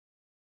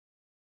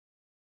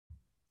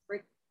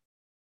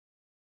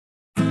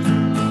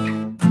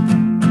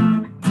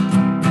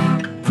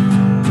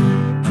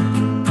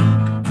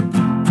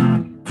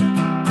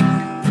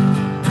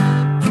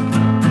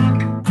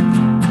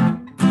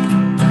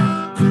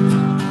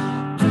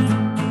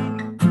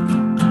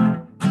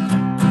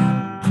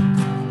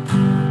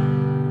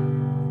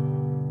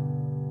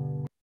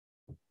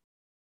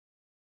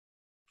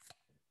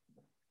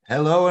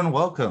Hello and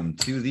welcome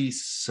to the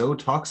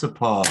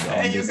SoToxAPod Hey,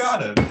 on you this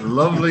got it.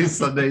 lovely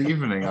Sunday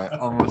evening. I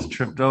almost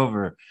tripped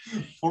over.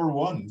 For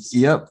once.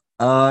 Yep.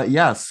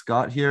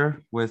 Scott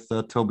here with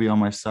Toby on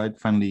my side,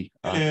 finally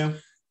Hello.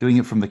 doing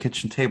it from the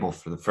kitchen table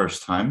for the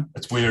first time.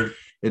 It's weird.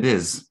 It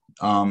is.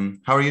 How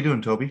are you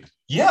doing, Toby?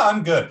 Yeah,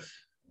 I'm good.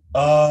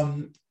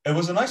 It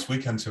was a nice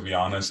weekend, to be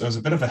honest. It was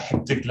a bit of a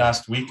hectic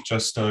last week,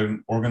 just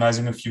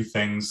organizing a few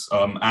things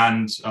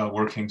and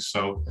working.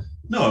 So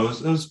no,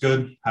 it was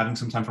good having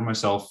some time for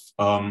myself,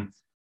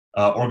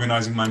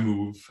 organizing my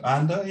move,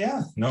 and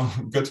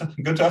good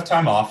to have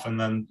time off, and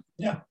then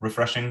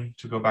refreshing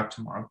to go back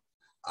tomorrow.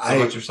 How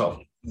about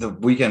yourself? The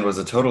weekend was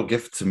a total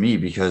gift to me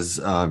because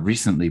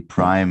recently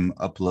Prime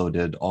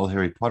uploaded all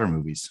Harry Potter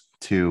movies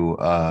to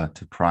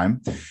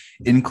Prime,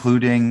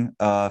 including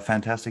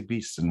Fantastic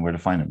Beasts and Where to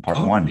Find Them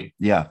Part 1. Really?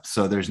 Yeah,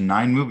 so there's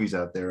 9 movies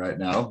out there right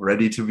now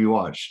ready to be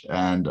watched,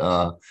 and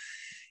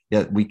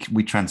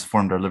we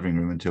transformed our living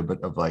room into a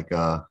bit of like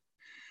a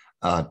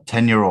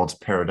 10-year-old's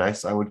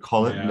paradise, I would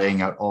call it,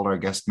 laying out all our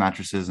guest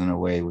mattresses in a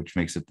way which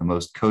makes it the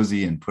most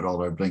cozy, and put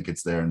all our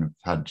blankets there, and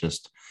had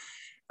just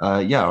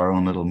our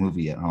own little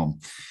movie at home.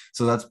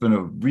 So that's been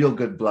a real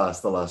good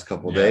blast the last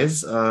couple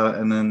days.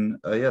 And then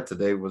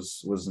today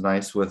was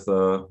nice with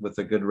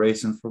a good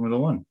race in Formula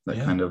One that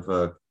kind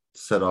of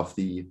set off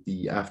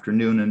the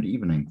afternoon and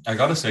evening. I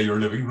gotta say, your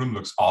living room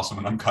looks awesome,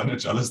 and I'm kind of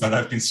jealous that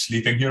I've been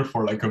sleeping here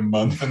for like a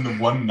month, and the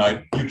one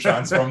night you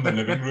transform the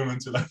living room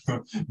into like a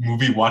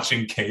movie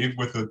watching cave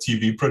with a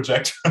TV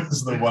projector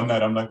is the one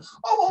night I'm like,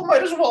 oh, well,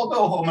 might as well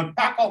go home and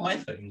pack all my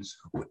things.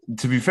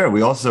 To be fair,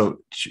 we also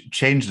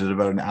changed it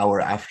about an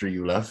hour after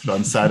you left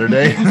on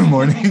Saturday in the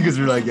morning, because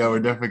we're like, we're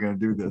definitely going to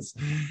do this.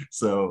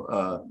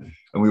 So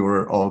and we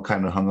were all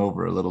kind of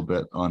hungover a little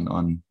bit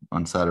on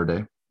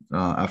Saturday.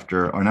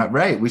 After our night,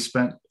 right? We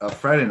spent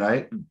Friday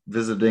night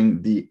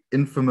visiting the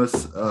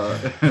infamous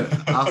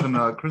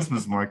Aachen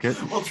Christmas market.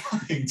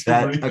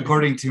 That,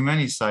 according to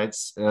many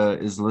sites,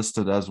 is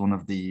listed as one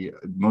of the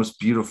most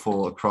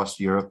beautiful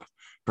across Europe,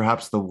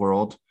 perhaps the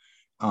world.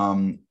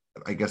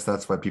 I guess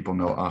that's why people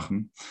know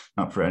Aachen,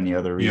 not for any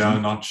other reason. Yeah,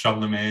 not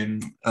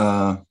Charlemagne.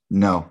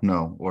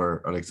 No,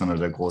 or Alexander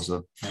the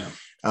Große.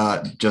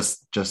 Yeah.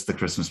 Just the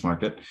Christmas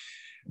market.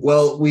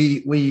 Well,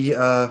 we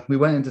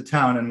went into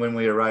town, and when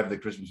we arrived, the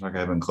Christmas market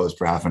had been closed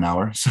for half an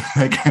hour. So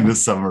that kind of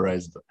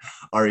summarized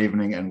our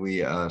evening, and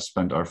we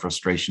spent our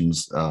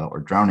frustrations, or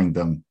drowning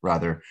them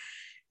rather,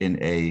 in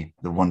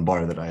the one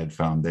bar that I had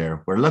found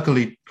there, where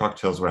luckily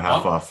cocktails were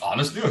half off.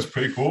 Honestly, it was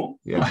pretty cool.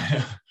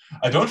 Yeah.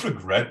 I don't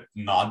regret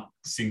not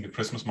seeing the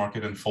Christmas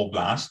market in full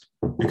blast,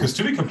 because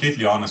to be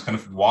completely honest, kind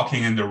of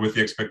walking in there with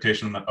the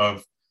expectation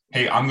of,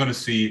 hey, I'm going to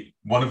see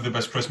one of the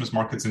best Christmas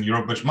markets in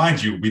Europe, which,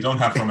 mind you, we don't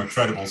have from a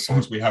credible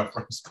source. We have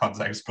from Scott's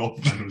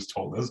ex-girlfriend, who's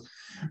told us,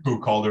 who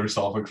called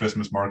herself a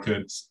Christmas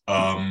market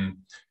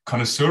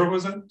connoisseur,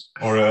 was it?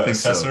 Or a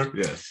assessor? So.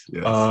 Yes.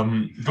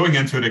 Going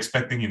into it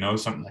expecting,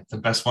 something like the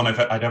best one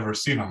I'd ever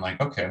seen. I'm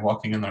like, okay,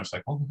 walking in there, it's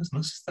like, oh,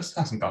 this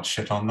hasn't got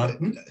shit on that.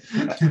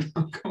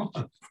 Come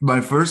on. My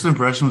first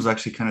impression was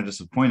actually kind of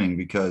disappointing,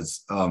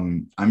 because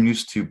I'm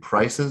used to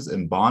prices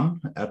in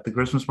Bonn at the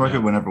Christmas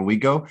market whenever we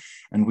go,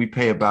 and we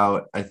pay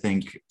about, I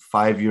think,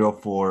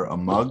 €5 for a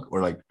mug,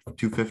 or like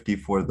 $2.50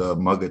 for the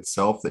mug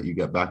itself that you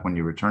get back when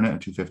you return it,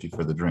 and $2.50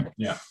 for the drink.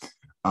 Yeah.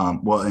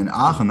 Well, in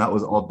Aachen, that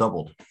was all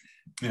doubled.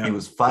 Yeah. It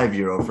was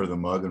 €5 for the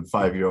mug and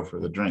 €5 for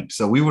the drink.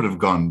 So we would have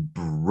gone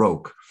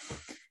broke.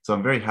 So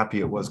I'm very happy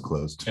it was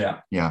closed.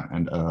 Yeah.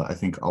 And I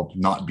think I'll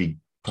not be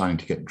planning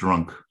to get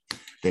drunk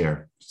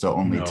there. So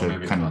only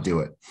to kind of do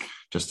it,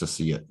 just to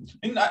see it.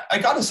 And I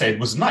gotta say, it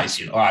was nice.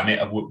 I mean,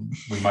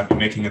 we might be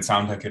making it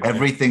sound like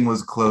everything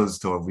was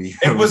closed, Toby.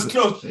 It was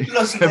closed.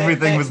 Listen,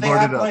 everything was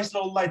boarded up. Nice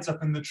little lights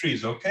up in the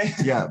trees, okay?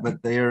 Yeah,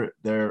 but they're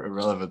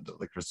irrelevant at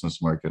the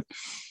Christmas market.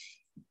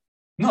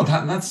 No,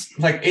 that's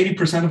like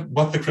 80% of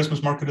what the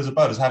Christmas market is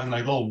about, is having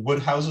like little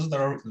wood houses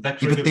that are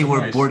decorated. Yeah, but they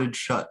were boarded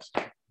shut.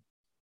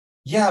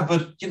 Yeah,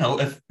 but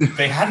if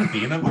they hadn't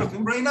been, it would have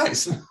been very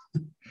nice,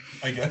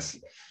 I guess.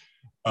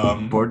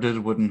 Boarded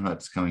wooden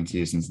huts coming to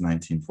you since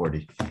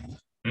 1940.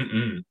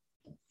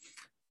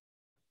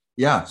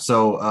 Yeah,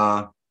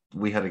 so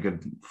we had a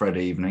good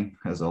Friday evening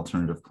as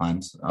alternative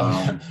plans.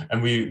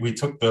 And we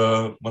took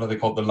what are they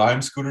called? The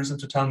Lime scooters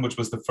into town, which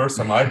was the first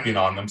time I'd been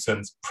on them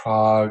since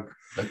Prague,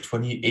 like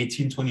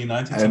 2018,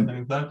 2019, something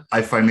like that.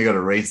 I finally got to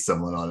race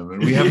someone on them,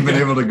 and we haven't been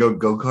able to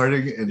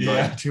go-karting in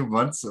like 2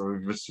 months, so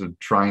we've just been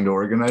trying to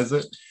organize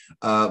it.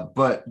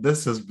 But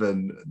this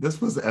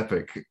was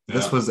epic.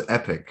 This was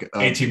epic.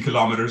 18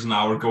 kilometers an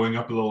hour going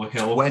up a little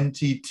hill.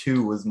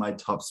 22 was my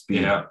top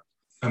speed. Yeah.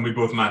 And we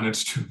both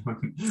managed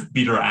to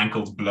beat our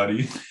ankles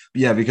bloody.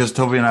 Yeah, because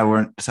Toby and I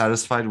weren't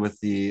satisfied with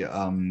the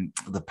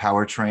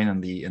powertrain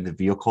and the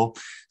vehicle,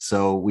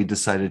 so we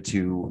decided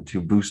to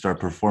boost our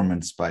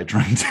performance by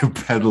trying to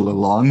pedal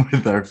along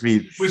with our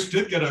feet, which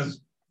did get us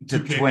to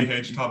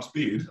kph top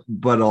speed,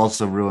 but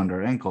also ruined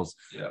our ankles.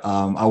 Yeah.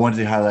 I wanted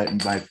to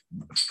highlight by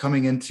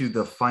coming into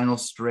the final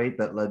straight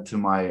that led to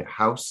my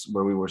house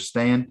where we were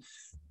staying.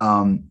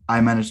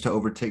 I managed to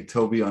overtake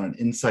Toby on an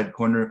inside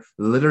corner,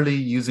 literally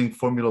using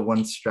Formula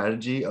One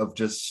strategy of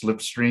just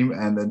slipstream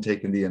and then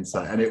taking the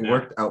inside, and it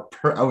worked out.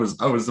 I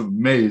was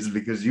amazed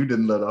because you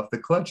didn't let off the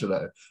clutch of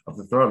the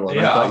throttle,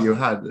 and I thought you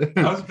had.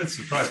 I was a bit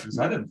surprised because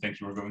I didn't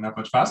think you were going that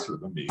much faster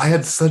than me. I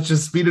had such a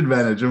speed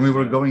advantage, and we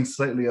were going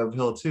slightly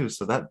uphill too.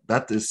 So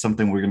that is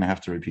something we're going to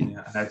have to repeat.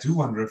 Yeah, and I do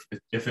wonder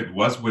if it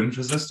was wind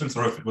resistance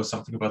or if it was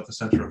something about the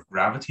center of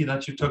gravity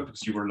that you took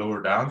because you were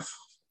lower down.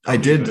 I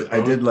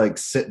did like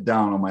sit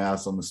down on my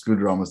ass on the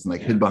scooter almost and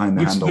like hid behind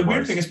the handlebars. The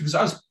weird thing is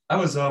because I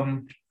was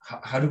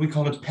how do we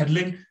call it,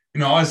 pedaling? I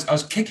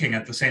was kicking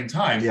at the same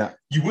time. Yeah.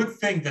 You would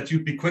think that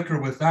you'd be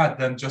quicker with that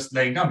than just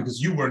laying down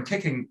because you weren't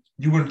kicking,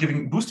 you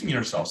weren't boosting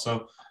yourself.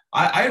 So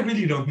I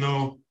really don't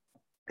know.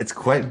 It's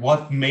quite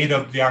what made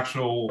up the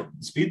actual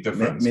speed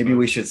difference. Maybe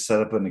we should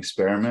set up an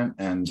experiment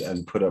and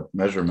put up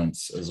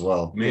measurements as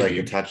well. Maybe. Like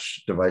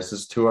attach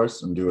devices to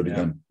us and do it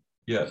again.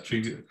 Yeah,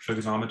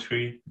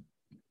 trigonometry.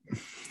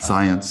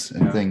 Science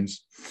and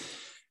things.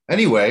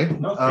 Anyway,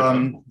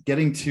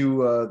 getting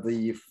to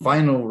the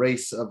final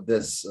race of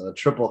this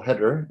triple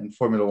header in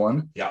Formula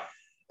One. Yeah.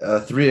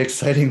 3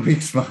 exciting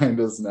weeks behind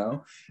us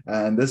now.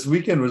 And this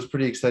weekend was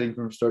pretty exciting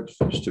from start to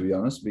finish, to be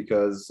honest,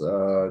 because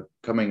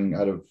coming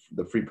out of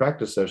the free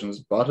practice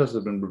sessions, Bottas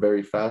had been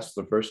very fast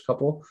the first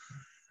couple.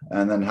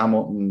 And then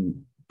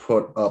Hamilton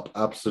put up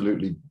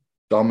absolutely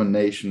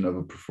domination of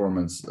a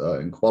performance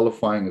in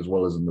qualifying as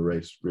well as in the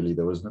race. Really,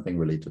 there was nothing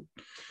really to...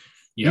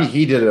 Yeah,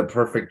 he did a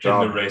perfect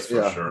job in the race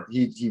for sure.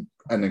 He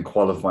and in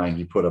qualifying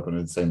he put up an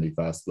insanely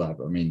fast lap.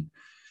 I mean,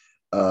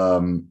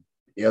 the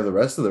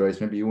rest of the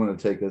race. Maybe you want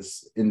to take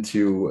us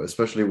into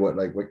especially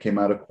what came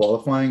out of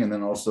qualifying and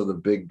then also the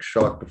big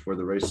shock before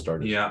the race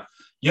started. Yeah.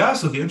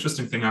 So the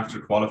interesting thing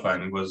after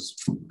qualifying was,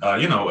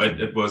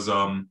 it was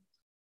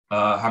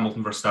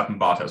Hamilton, Verstappen,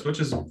 Bottas, which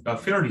is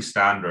fairly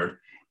standard,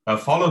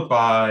 followed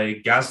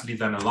by Gasly,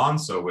 then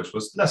Alonso, which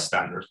was less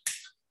standard.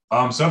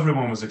 So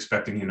everyone was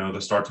expecting,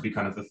 the start to be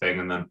kind of the thing.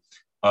 And then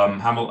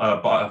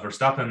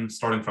Verstappen,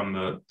 starting from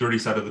the dirty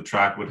side of the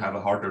track, would have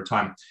a harder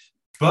time.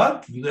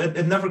 But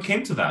it never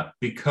came to that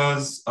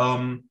because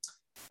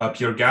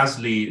Pierre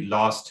Gasly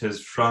lost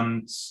his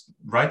front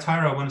right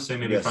tire, I want to say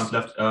maybe front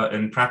left,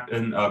 in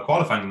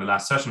qualifying in the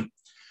last session,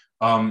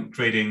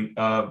 creating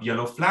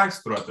yellow flags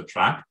throughout the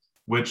track,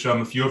 which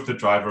a few of the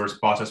drivers,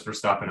 Bottas,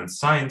 Verstappen, and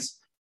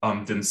Sainz,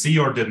 didn't see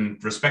or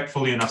didn't respect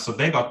fully enough, so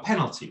they got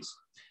penalties.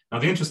 Now,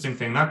 the interesting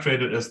thing that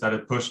created is that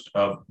it pushed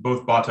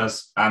both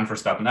Bottas and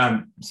Verstappen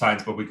and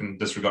Sainz, but we can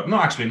disregard. No,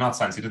 actually, not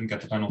Sainz. He didn't get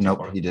the penalty.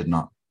 Nope, he did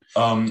not.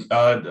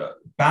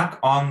 Back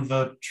on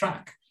the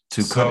track.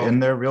 To cut in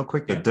there real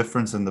quick, the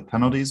difference in the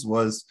penalties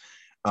was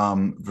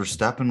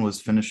Verstappen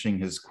was finishing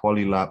his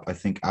quali lap, I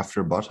think,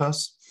 after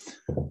Bottas,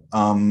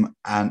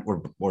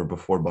 or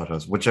before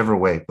Bottas, whichever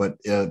way.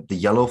 But the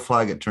yellow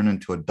flag, it turned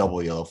into a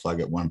double yellow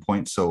flag at one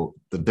point. So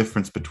the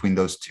difference between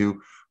those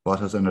two,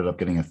 Bottas ended up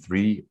getting a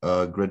 3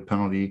 grid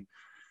penalty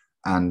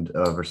and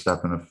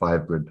Verstappen a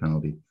 5 grid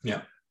penalty.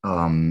 Yeah.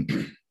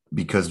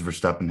 Because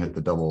Verstappen hit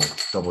the double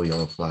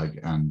yellow flag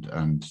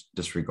and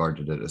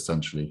disregarded it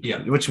essentially.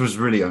 Yeah. Which was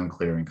really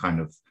unclear and kind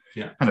of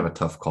a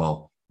tough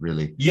call,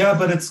 really. Yeah,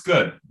 but it's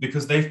good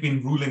because they've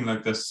been ruling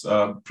like this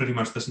pretty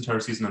much this entire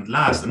season and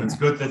last, and it's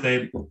good that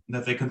they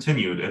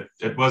continued.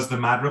 It was the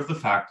matter of the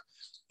fact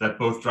that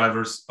both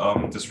drivers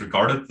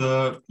disregarded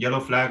the yellow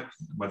flag,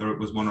 whether it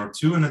was 1 or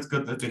 2, and it's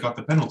good that they got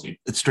the penalty.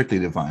 It's strictly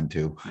defined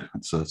too,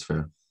 so it's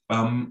fair.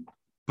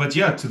 But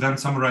to then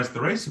summarize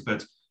the race a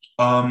bit.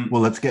 Well,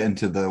 let's get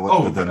into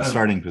the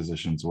starting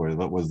positions.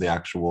 What was the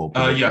actual?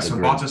 So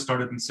Bottas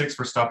started in 6th,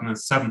 Verstappen in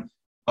 7th.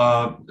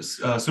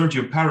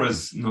 Sergio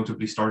Perez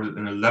notably started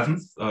in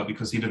 11th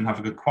because he didn't have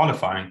a good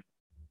qualifying.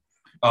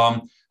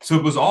 So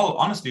it was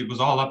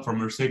all up for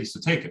Mercedes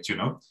to take it,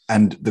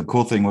 And the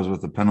cool thing was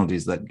with the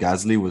penalties that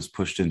Gasly was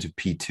pushed into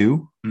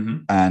P2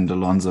 and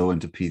Alonso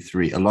into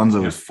P3.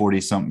 Alonso was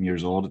 40-something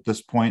years old at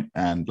this point,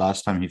 and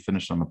last time he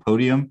finished on the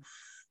podium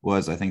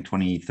was, I think,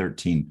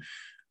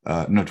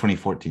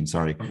 2014,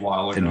 sorry, a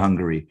while ago. In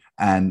Hungary.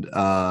 And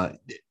McLaren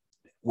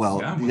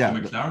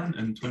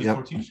in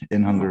 2014?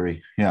 In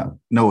Hungary,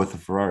 No, with the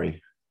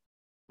Ferrari.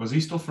 Was he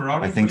still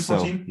Ferrari? I think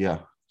so, yeah.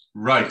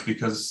 Right,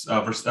 because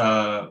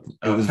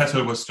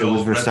Vettel was still.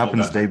 It was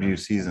Verstappen's debut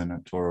season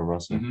at Toro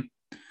Rosso.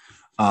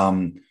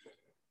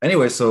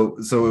 Anyway, so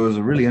it was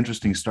a really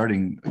interesting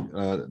starting,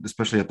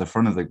 especially at the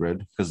front of the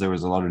grid, because there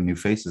was a lot of new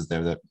faces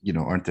there that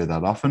aren't there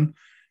that often.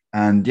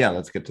 And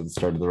let's get to the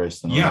start of the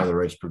race and how the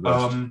race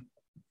progressed.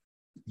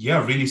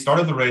 Really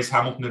started the race.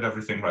 Hamilton did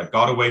everything right,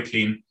 got away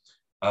clean,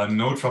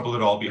 no trouble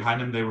at all.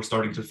 Behind him, they were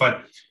starting to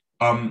fight.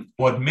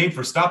 What made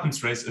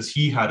Verstappen's race is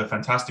he had a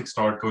fantastic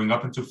start going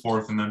up into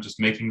 4th and then just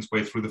making his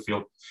way through the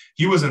field.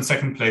 He was in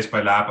 2nd place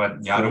by lap,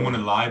 I don't want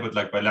to lie, but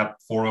like by lap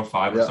 4 or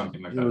 5 or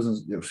something like that.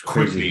 It was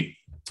quickly,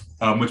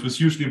 which was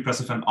hugely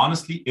impressive and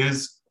honestly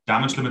is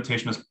damage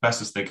limitation as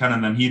best as they can.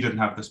 And then he didn't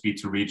have the speed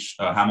to reach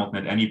Hamilton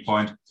at any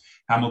point.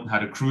 Hamilton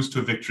had a cruise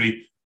to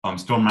victory.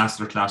 Still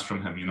masterclass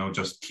from him,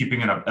 just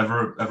keeping it up,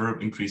 ever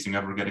increasing,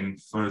 ever getting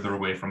further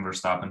away from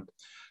Verstappen.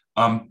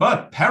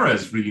 But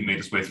Perez really made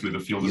his way through the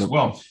field as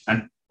well.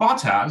 And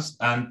Bottas,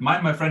 and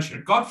my French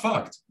here, got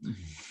fucked.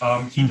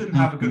 He didn't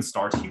have a good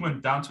start. He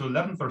went down to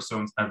 11th or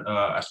so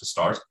at the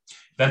start,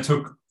 then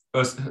took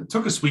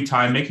a sweet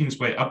time making his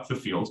way up the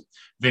field.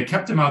 They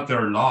kept him out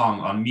there long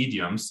on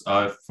mediums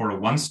for a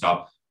one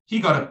stop. He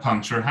got a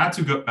puncture, had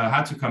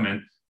to come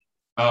in,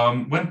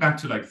 went back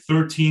to like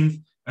 13th,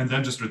 and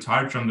then just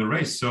retired from the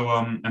race. So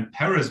and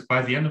Perez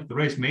by the end of the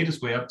race made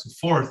his way up to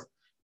 4th.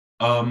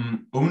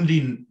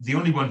 The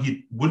only one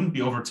he wouldn't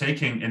be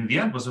overtaking in the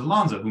end was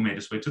Alonso, who made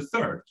his way to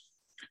 3rd.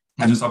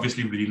 Which is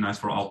obviously really nice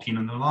for Alpine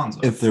and Alonso.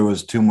 If there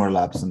was 2 more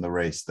laps in the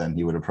race, then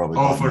he would have probably.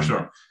 Oh, for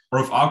sure. Or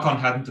if Ocon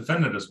hadn't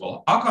defended as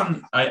well.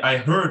 Ocon, I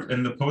heard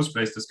in the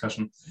post-race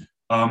discussion,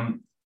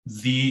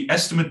 the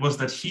estimate was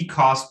that he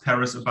cost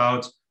Perez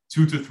about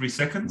 2 to 3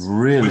 seconds,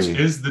 really? Which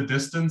is the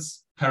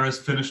distance Perez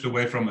finished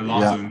away from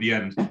Alonso in the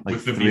end, like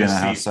with the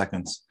 3.5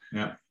 seconds.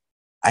 Yeah.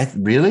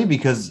 Really?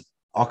 Because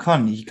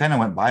Ocon, he kind of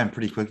went by him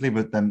pretty quickly,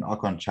 but then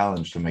Ocon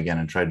challenged him again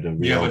and tried to.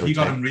 Yeah, but he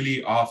got him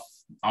really off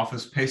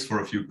his pace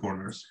for a few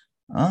corners.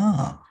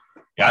 Ah.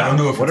 Yeah, I don't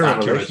know if it's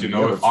accurate. If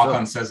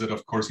Ocon still. says it,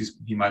 of course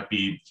he might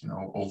be,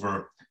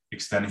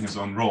 overextending his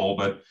own role.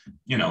 But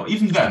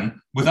even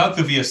then, without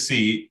the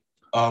VSC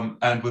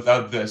and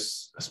without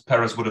this,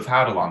 Perez would have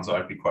had Alonso.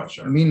 I'd be quite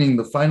sure. Meaning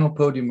the final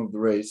podium of the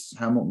race,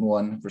 Hamilton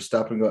won,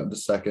 Verstappen got into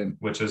 2nd,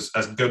 which is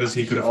as good as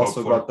he could have hoped for.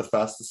 Also got the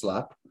fastest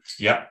lap.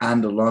 Yeah,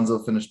 and Alonso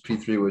finished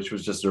P3, which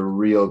was just a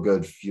real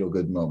good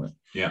feel-good moment.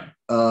 Yeah.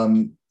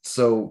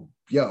 So.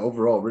 Yeah,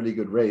 overall, really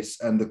good race.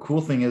 And the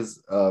cool thing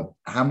is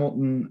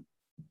Hamilton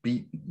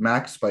beat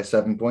Max by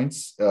 7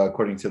 points,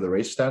 according to the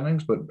race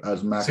standings. But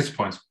as Max 6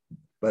 points.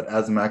 But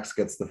as Max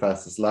gets the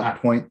fastest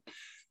lap point,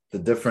 the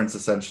difference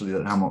essentially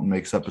that Hamilton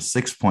makes up is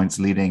 6 points,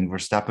 leading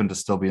Verstappen to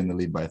still be in the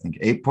lead by, I think,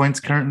 8 points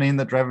currently in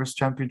the Drivers'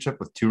 Championship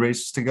with 2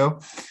 races to go.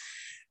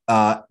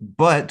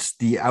 But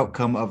the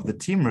outcome of the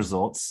team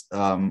results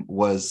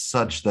was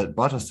such that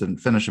Bottas didn't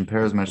finish and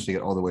Perez managed to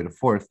get all the way to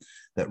 4th,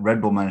 that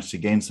Red Bull managed to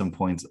gain some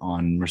points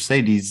on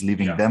Mercedes,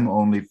 leaving them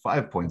only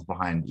 5 points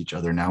behind each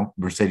other now.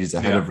 Mercedes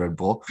ahead of Red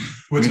Bull.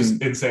 Which is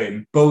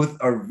insane. Both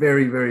are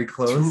very, very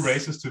close. 2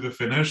 races to the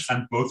finish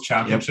and both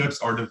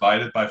championships are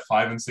divided by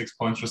 5 and 6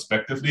 points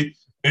respectively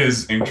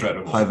is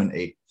incredible. 5 and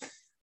 8.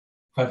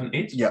 5 and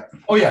 8? Yeah.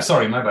 Oh, yeah,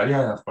 sorry, my bad.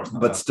 Yeah, of course.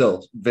 But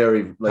still,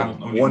 very,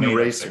 one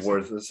race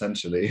worth,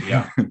 essentially.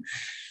 Yeah.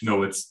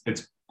 No, it's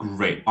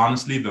great.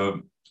 Honestly,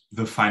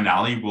 the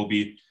finale will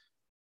be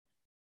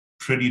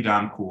pretty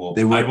damn cool.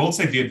 I will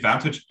say the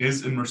advantage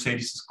is in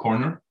Mercedes'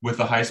 corner with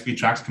the high-speed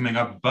tracks coming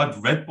up, but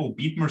Red Bull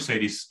beat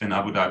Mercedes in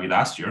Abu Dhabi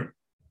last year.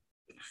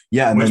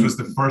 Yeah, which was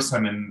the first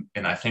time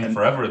in I think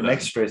forever. The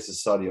next race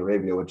is Saudi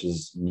Arabia, which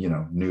is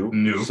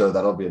new. So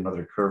that'll be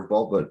another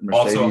curveball. But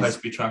Mercedes, also a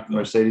high-speed track.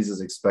 Mercedes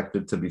is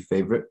expected to be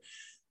favorite.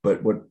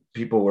 But what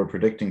people were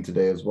predicting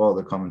today as well,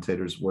 the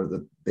commentators, were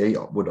that they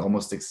would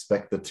almost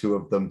expect the 2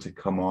 of them to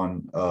come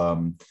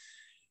on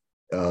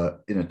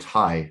in a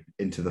tie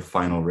into the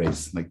final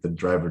race, like the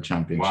driver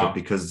championship,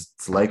 because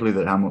it's likely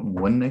that Hamilton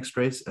win next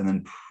race, and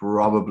then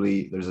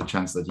probably there's a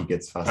chance that he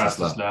gets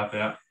fastest lap.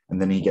 Yeah.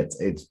 And then he gets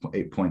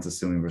 8 points,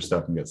 assuming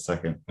Verstappen gets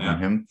 2nd on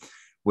him,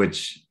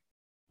 which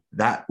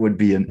that would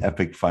be an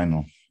epic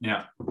final.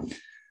 Yeah.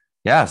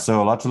 Yeah,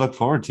 so a lot to look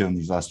forward to in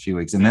these last few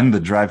weeks. And then the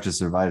Drive to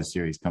Survive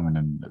series coming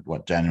in,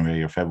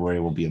 January or February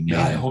will be amazing.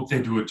 Yeah, I hope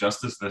they do it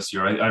justice this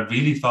year. I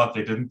really thought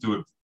they didn't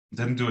do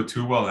it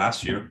too well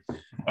last year,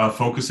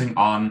 focusing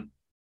on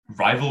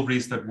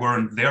rivalries that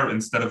weren't there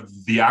instead of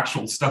the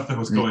actual stuff that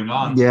was going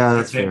on. Yeah,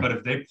 that's fair. But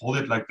if they pulled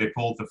it like they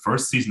pulled the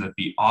first season, it'd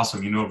be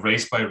awesome.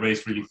 Race by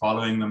race, really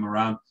following them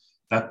around.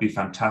 That'd be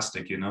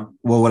fantastic.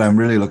 Well, what I'm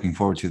really looking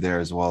forward to there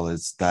as well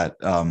is that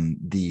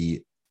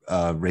the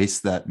race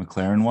that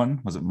McLaren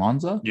won, was it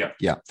Monza? Yeah.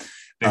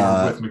 They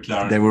were with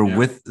McLaren. They were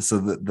with, so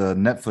the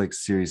Netflix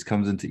series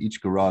comes into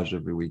each garage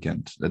every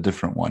weekend, a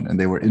different one. And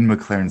they were in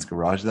McLaren's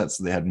garage,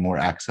 so they had more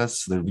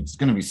access. So there's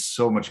going to be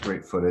so much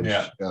great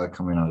footage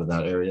coming out of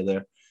that area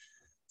there.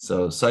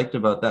 So psyched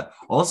about that.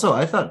 Also,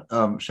 I thought,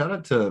 shout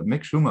out to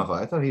Mick Schumacher.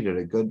 I thought he did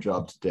a good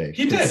job today.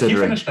 He did. He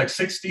finished like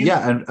 16th.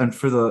 Yeah, and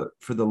for the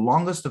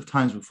longest of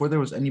times before there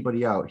was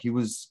anybody out, he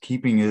was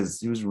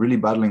really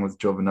battling with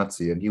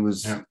Giovinazzi, and he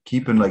was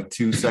keeping like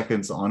 2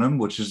 seconds on him,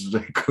 which is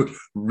like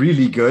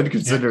really good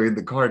considering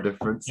the car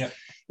difference. Yeah.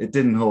 It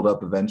didn't hold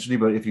up eventually,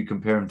 but if you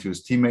compare him to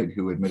his teammate,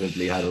 who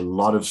admittedly had a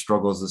lot of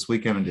struggles this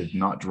weekend and did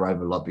not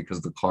drive a lot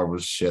because the car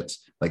was shit.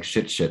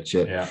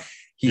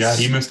 Yeah.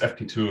 He missed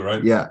FP2,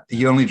 right? Yeah,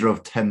 he only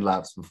drove 10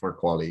 laps before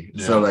quali.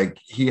 Yeah. So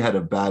he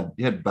had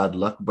bad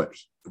luck, but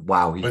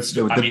wow, he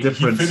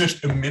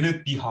finished a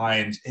minute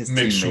behind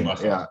Mick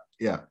Schumacher.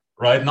 Yeah.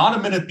 Right? Not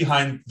a minute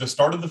behind the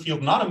start of the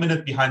field, not a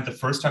minute behind the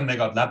first time they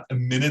got lapped, a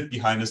minute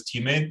behind his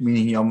teammate.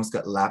 Meaning he almost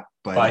got lapped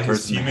by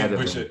his teammate,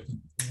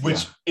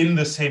 which in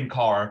the same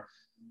car.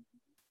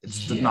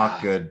 It's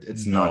not good.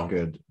 It's not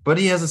good. But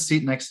he has a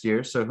seat next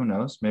year, so who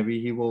knows? Maybe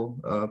he will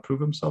prove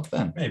himself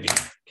then. Maybe.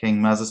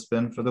 King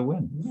Mazepin for the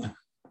win. Yeah.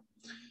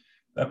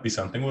 That'd be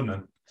something,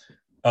 wouldn't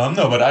it?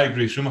 No, but I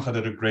agree. Schumacher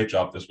did a great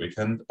job this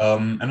weekend.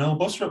 And it'll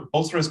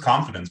bolster his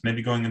confidence,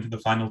 maybe going into the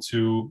final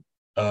two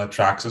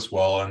tracks as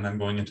well, and then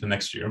going into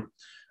next year.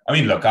 I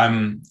mean, look,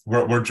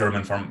 we're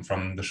German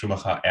from the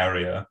Schumacher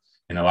area.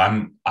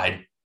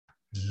 I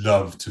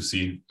love to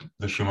see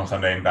the Schumacher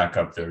name back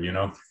up there.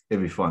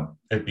 It'd be fun.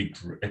 It'd be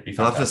fantastic.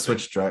 He'll have to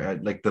switch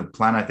drive. Like the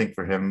plan, I think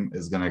for him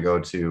is going to go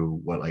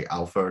to like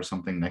Alpha or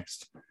something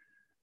next.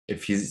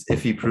 If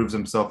he proves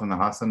himself in the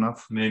Haas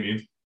enough,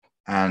 maybe.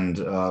 And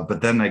but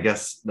then I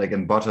guess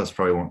and Bottas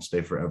probably won't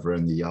stay forever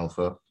in the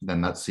Alpha.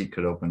 Then that seat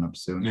could open up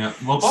soon. Yeah.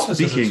 Well,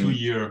 Bottas is a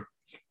 2-year.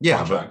 Yeah,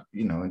 contract. but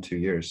in 2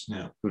 years,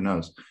 who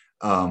knows?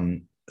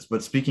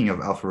 But speaking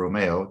of Alfa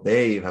Romeo,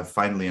 they have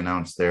finally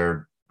announced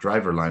their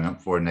driver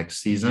lineup for next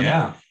season.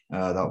 Yeah,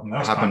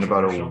 that happened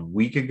about a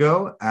week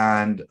ago,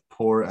 and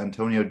poor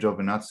Antonio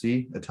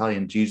Giovinazzi,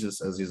 Italian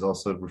Jesus, as he's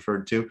also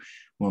referred to,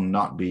 will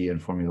not be in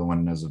Formula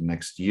One as of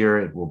next year.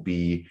 It will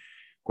be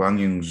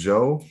Guanyu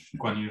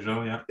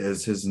Zhou,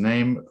 is his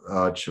name,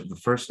 the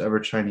first ever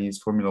Chinese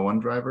Formula One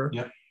driver.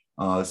 Yeah.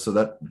 So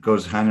that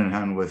goes hand in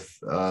hand with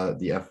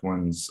the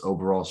F1's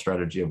overall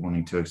strategy of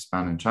wanting to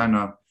expand in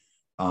China.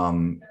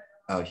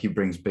 He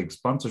brings big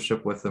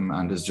sponsorship with him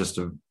and is just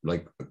a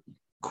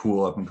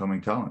cool up and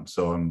coming talent.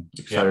 So I'm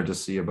excited to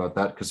see about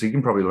that because he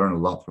can probably learn a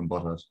lot from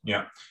Bottas.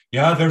 Yeah.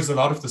 There's a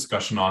lot of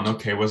discussion on,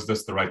 okay, was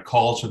this the right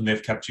call? Shouldn't they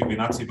have kept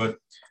Giovinazzi? But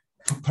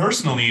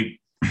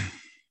personally,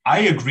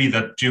 I agree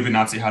that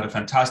Giovinazzi had a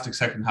fantastic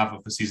second half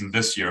of the season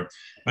this year,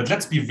 but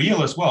let's be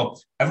real as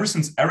well. Ever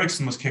since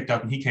Ericsson was kicked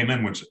out and he came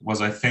in, which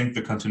was, I think,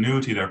 the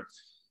continuity there,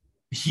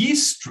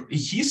 he's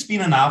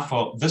been an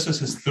Alpha. This is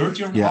his third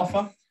year in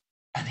Alpha,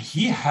 and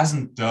he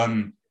hasn't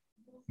done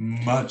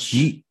much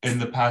in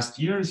the past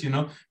years,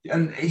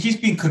 and he's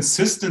been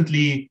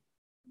consistently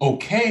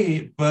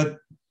okay, but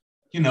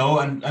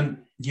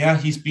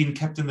he's been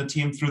kept in the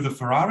team through the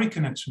Ferrari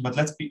connection. But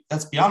let's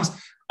be honest,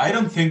 I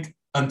don't think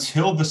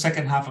until the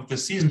second half of the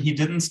season he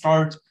didn't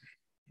start.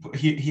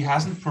 He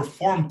hasn't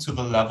performed to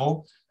the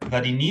level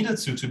that he needed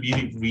to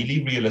be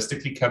really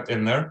realistically kept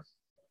in there.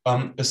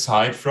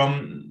 Aside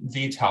from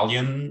the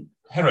Italian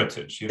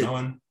heritage,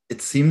 and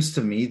it seems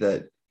to me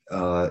that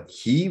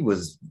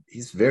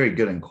he's very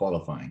good in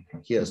qualifying.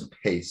 He has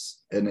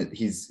pace, and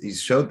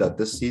he's showed that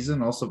this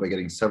season also by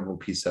getting several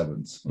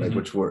P7s,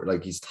 which were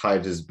he's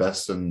tied his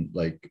best in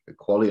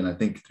quality, and I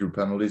think through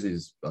penalties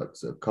he's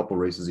a couple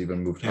races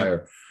even moved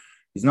higher.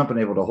 He's not been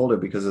able to hold it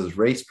because his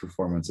race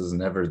performance is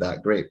never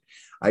that great.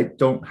 I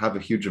don't have a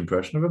huge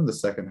impression of him the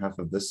second half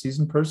of this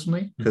season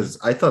personally, because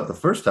I thought the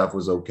first half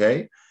was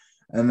okay.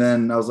 And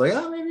then I was like,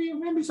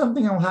 maybe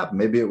something will happen.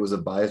 Maybe it was a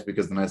bias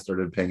because then I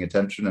started paying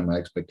attention and my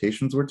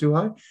expectations were too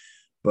high.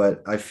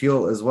 But I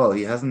feel as well,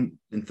 he hasn't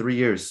in 3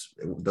 years,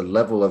 the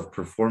level of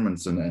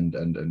performance and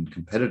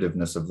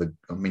competitiveness of the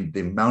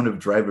amount of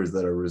drivers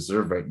that are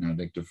reserved right now,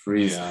 like De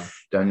Vries,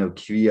 Daniel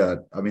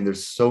Kvyat.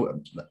 There's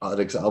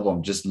Alex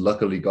Albon just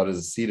luckily got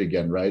his seat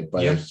again, right?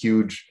 By a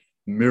huge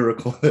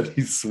miracle that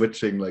he's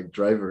switching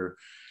driver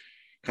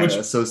kind of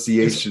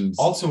associations.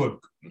 Also,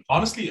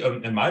 honestly,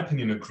 in my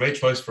opinion, a great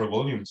choice for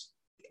Williams.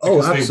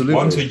 Oh, absolutely. They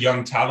want a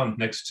young talent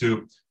next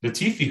to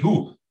Latifi,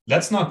 who,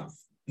 let's not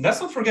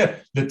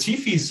forget,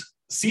 Latifi's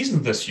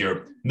season this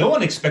year, no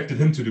one expected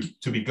him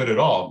to be good at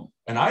all.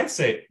 And I'd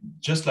say,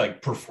 just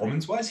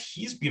performance-wise,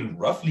 he's been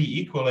roughly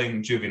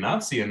equaling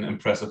Giovinazzi in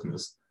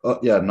impressiveness. Oh,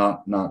 yeah,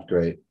 not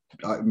great.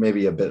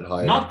 Maybe a bit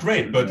higher. Not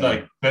great, but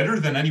better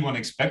than anyone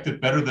expected,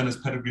 better than his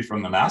pedigree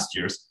from the last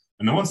years.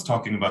 And no one's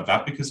talking about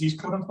that because he's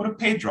quote-unquote a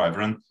paid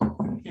driver. And,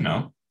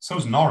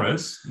 so's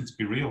Norris. Let's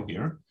be real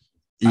here.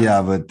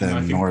 Yeah, but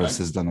then Norris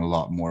has done a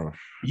lot more.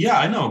 Yeah,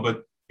 I know,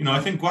 but I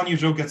think Guanyu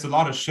Zhou gets a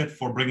lot of shit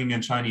for bringing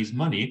in Chinese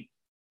money,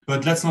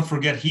 but let's not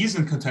forget he's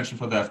in contention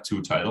for the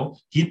F2 title.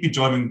 He'd be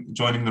joining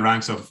the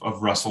ranks of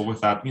Russell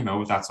with that,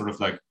 with that sort of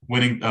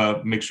winning,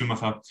 Mick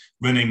Schumacher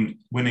winning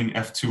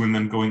F2 and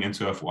then going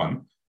into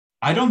F1.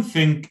 I don't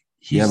think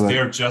he's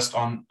there just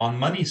on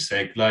money's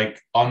sake,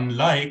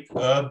 unlike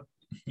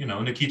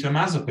Nikita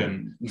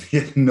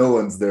Mazepin. No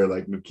one's there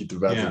like Nikita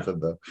Mazepin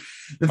though.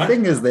 The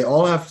thing is, they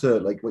all have to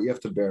what you have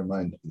to bear in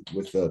mind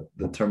with the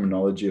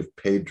terminology of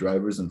paid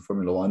drivers in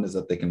Formula One is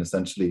that they can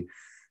essentially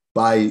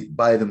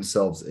buy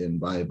themselves in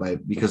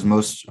because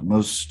most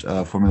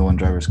Formula One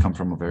drivers come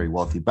from a very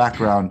wealthy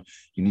background.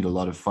 You need a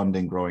lot of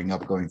funding growing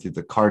up, going through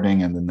the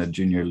karting and then the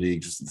junior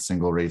leagues, the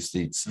single race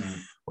seats,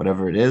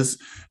 whatever it is.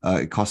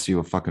 It costs you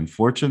a fucking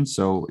fortune.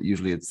 So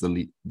usually it's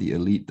the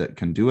elite that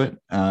can do it.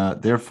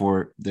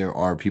 Therefore, there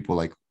are people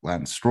like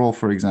Lance Stroll,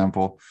 for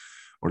example,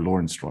 or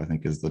Lawrence Stroll, I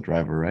think is the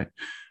driver, right?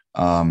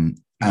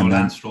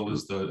 Lance Stroll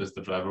is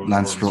the driver.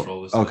 Lance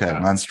Stroll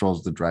Lance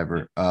Stroll's the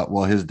driver.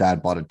 Well, his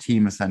dad bought a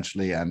team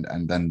essentially, and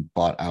then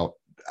bought out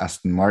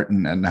Aston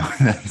Martin, and now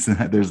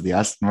there's the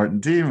Aston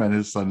Martin team, and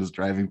his son is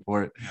driving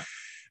for it.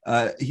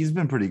 He's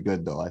been pretty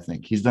good though. I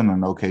think he's done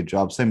an okay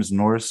job. Same as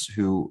Norris,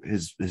 who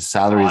his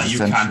salary is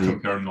essentially. You can't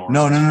compare Norris.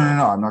 No.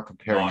 I'm not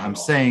comparing. I'm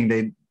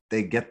saying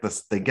they get the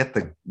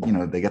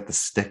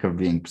stick of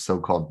being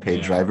so-called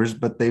paid drivers,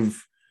 but they've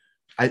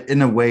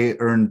in a way,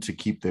 earned to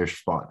keep their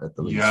spot at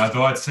the least. Yeah,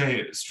 though I'd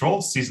say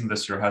Stroll's season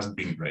this year hasn't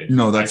been great.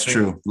 No, that's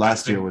true.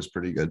 Last year was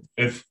pretty good.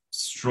 If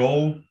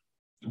Stroll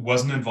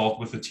wasn't involved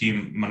with the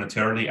team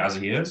monetarily as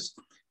he is,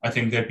 I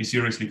think they'd be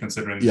seriously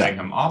considering laying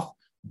him off.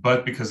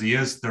 But because he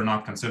is, they're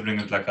not considering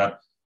it like that,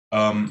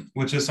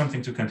 which is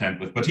something to contend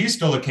with. But he's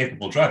still a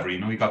capable driver. You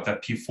know, he got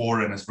that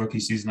P4 in his rookie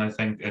season, I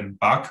think, in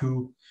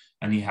Baku.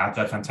 And he had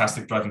that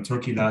fantastic drive in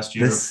Turkey last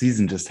year. This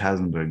season just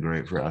hasn't been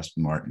great for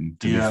Aston Martin,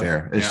 to be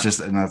fair. It's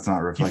just, and that's not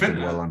reflected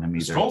well on him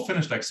either. Stroll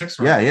finished like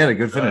 6th. Yeah, he had a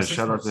good finish.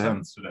 Shout out to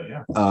him. Today,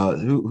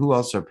 who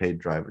else are paid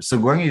drivers? So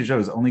Guang Yu Zhou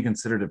is only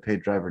considered a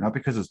paid driver, not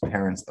because his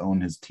parents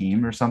own his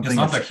team or something. It's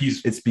not like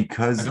he's. It's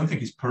because I don't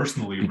think he's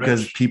personally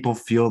because rich. People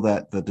feel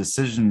that the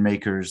decision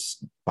makers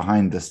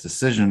behind this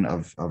decision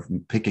of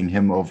picking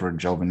him over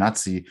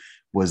Giovinazzi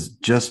was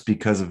just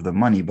because of the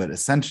money, but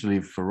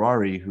essentially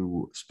Ferrari,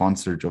 who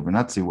sponsored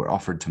Giovinazzi, were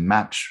offered to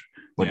match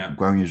what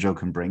Guang Yu Zhou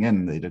can bring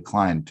in. They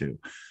declined to.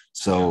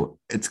 So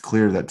it's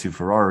clear that to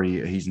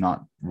Ferrari, he's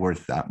not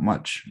worth that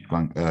much.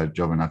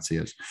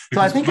 Giovinazzi is.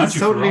 So I think it's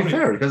totally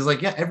fair because,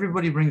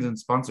 everybody brings in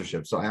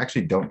sponsorship. So I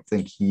actually don't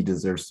think he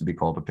deserves to be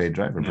called a paid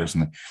driver.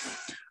 Personally,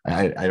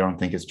 I don't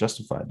think it's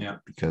justified. Yeah,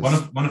 because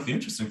one of the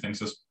interesting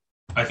things is,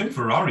 I think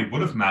Ferrari would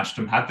have matched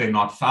him had they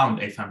not found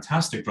a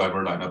fantastic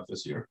driver lineup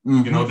this year.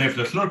 Mm-hmm. You know, they've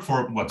Leclerc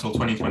for till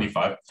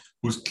 2025,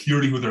 who's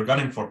clearly who they're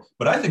gunning for.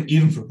 But I think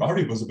even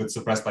Ferrari was a bit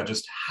surprised by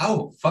just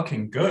how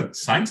fucking good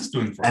Sainz is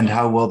doing for them. And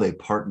how well they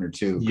partner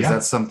too, because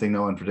that's something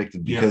no one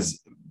predicted.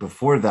 Because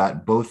before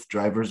that, both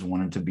drivers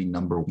wanted to be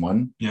number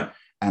one. Yeah.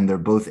 And they're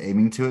both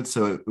aiming to it.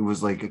 So it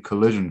was like a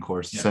collision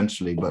course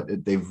essentially,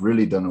 but they've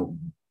really done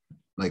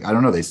I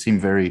don't know, they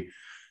seem very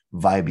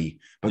vibey.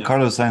 But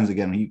Carlos Sainz,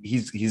 again,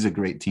 he's a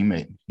great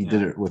teammate. He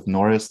did it with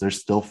Norris. They're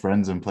still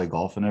friends and play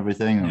golf and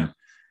everything.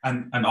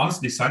 And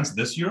honestly, Sainz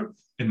this year,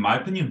 in my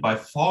opinion, by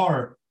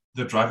far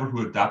the driver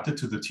who adapted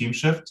to the team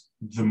shift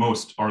the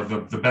most or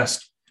the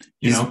best.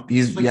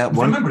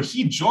 Remember,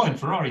 he joined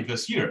Ferrari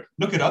this year.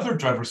 Look at other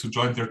drivers who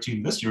joined their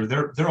team this year.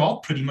 They're all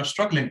pretty much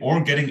struggling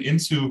or getting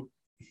into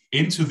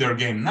their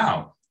game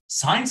now.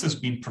 Sainz has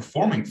been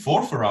performing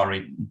for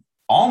Ferrari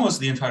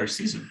almost the entire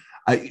season.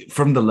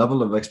 From the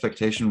level of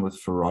expectation with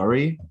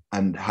Ferrari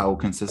and how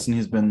consistent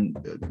he's been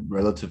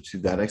relative to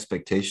that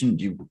expectation,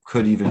 you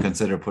could even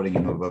consider putting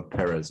him above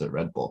Perez at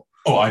Red Bull.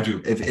 Oh, I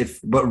do.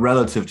 But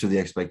relative to the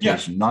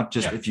expectation, not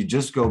just if you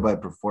just go by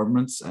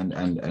performance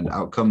and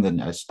outcome, then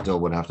I still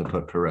would have to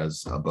put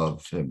Perez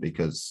above him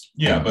because.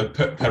 Yeah, but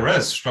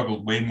Perez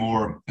struggled way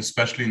more,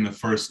 especially in the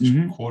first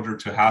quarter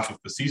to half of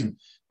the season,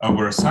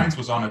 whereas Sainz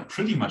was on it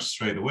pretty much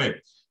straight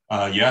away.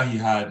 He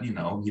had,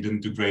 he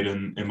didn't do great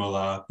in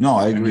Imola. No,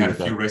 I agree. He had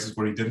a few races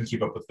where he didn't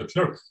keep up with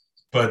Leclerc,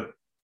 but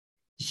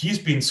he's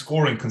been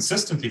scoring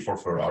consistently for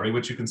Ferrari,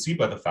 which you can see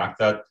by the fact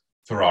that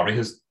Ferrari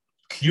has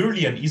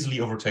clearly and easily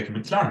overtaken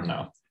McLaren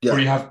now. Yeah. Where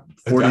you have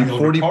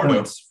 40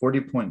 points. 40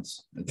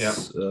 points.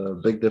 It's a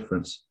big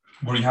difference.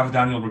 Where you have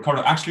Daniel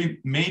Ricciardo. Actually,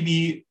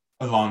 maybe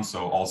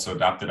Alonso also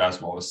adapted as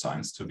well as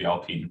Sainz to the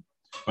Alpine.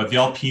 But the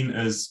Alpine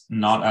is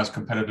not as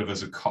competitive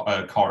as a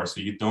car,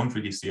 so you don't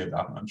really see it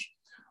that much.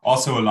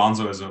 Also,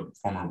 Alonso is a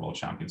former world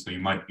champion, so you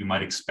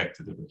might expect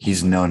it.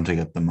 He's known to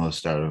get the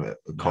most out of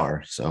a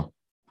car, so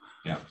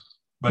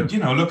But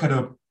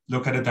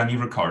look at a Danny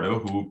Ricciardo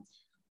who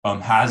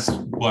has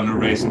won a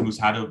race and who's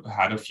had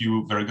a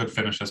few very good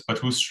finishes, but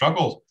who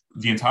struggled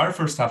the entire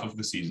first half of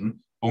the season.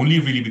 Only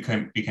really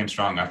became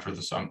strong after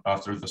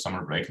the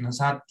summer break and has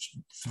had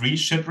 3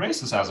 shit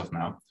races as of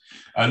now.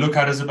 Look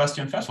at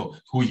Sebastian Vettel,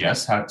 who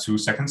had 2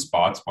 second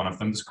spots, one of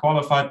them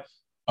disqualified.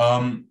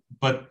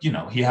 But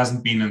he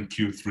hasn't been in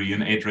Q3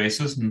 in 8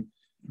 races, and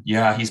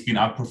he's been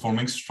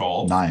outperforming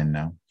Stroll. 9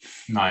 now.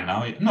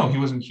 No, he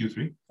was in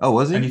Q3. Oh,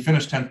 was he? And he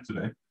finished 10th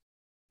today.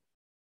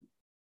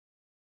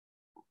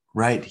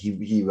 Right, he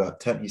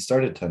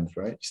started 10th,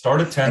 right? He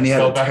started 10th, and he had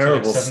fell a back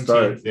terrible to like 17th.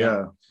 Start.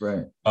 Yeah,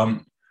 right.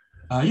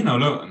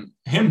 Look,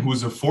 him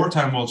who's a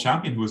 4-time world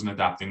champion who isn't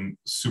adapting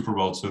super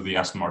well to the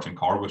Aston Martin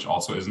car, which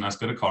also isn't as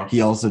good a car.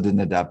 He also didn't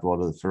adapt well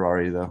to the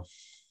Ferrari, though.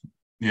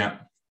 Yeah.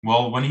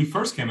 Well, when he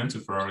first came into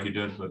Ferrari, he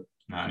did, but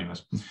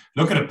anyways.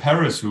 Look at a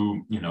Perez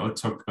who, it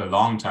took a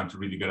long time to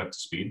really get up to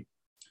speed,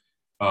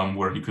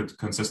 where he could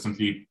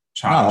consistently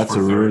challenge. That's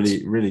a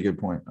really, really good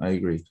point. I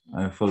agree.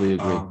 I fully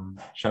agree.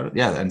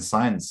 And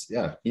Sainz,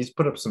 he's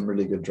put up some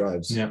really good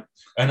drives. Yeah,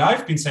 and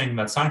I've been saying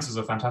that Sainz is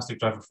a fantastic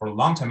driver for a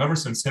long time. Ever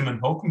since him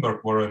and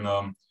Hülkenberg were in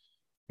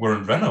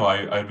Renault,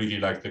 I really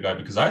liked the guy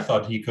because I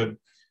thought he could,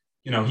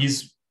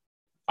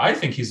 I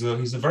think he's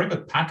a very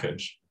good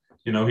package.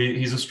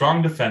 He's a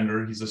strong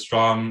defender. He's a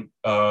strong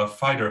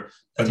fighter,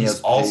 but he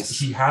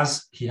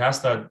has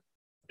that,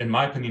 in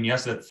my opinion, he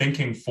has that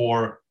thinking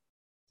for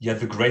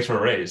the greater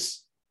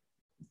race.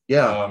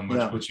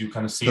 Which you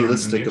kind of see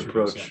holistic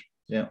approach.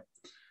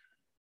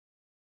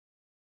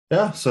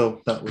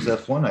 So that was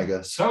F1, I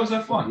guess. That was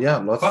F1.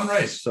 Yeah, fun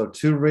race. So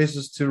 2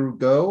 races to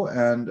go,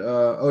 and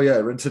I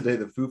read today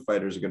the Foo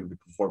Fighters are going to be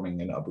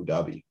performing in Abu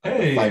Dhabi.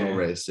 Hey, final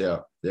race. Yeah.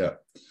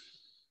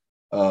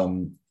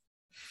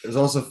 It was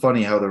also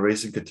funny how the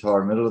race in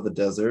Qatar, middle of the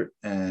desert,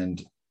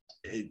 and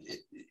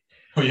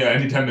oh yeah,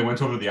 anytime they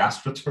went over the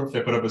AstroTurf,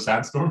 they put up a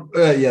sandstorm.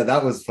 yeah,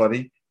 that was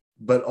funny.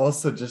 But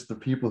also just the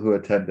people who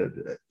attended.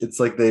 It's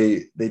like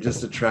they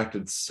just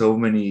attracted so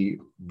many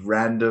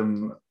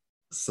random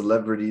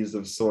celebrities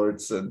of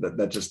sorts, and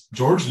that just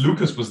George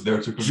Lucas was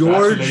there to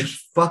congratulate.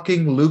 George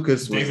fucking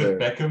Lucas was David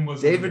there. Beckham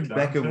was David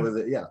Beckham was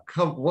it. Yeah.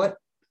 Come what?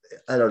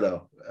 I don't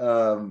know.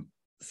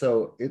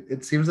 So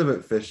it seems a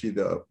bit fishy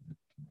though.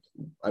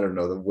 I don't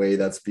know the way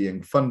that's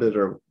being funded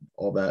or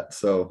all that.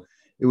 So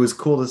it was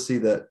cool to see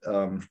that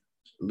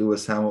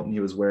Lewis Hamilton, he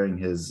was wearing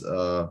his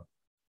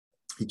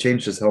he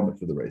changed his helmet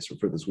for the race or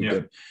for this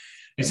weekend. Yeah.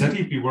 He said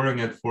he'd be wearing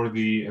it for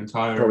the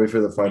entire probably for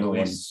the final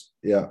one.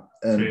 Yeah.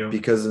 And trio.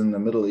 Because in the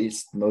Middle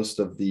East, most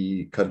of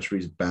the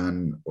countries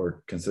ban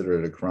or consider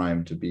it a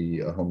crime to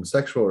be a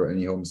homosexual or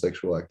any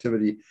homosexual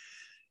activity.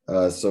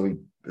 So he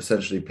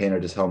essentially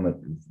painted his helmet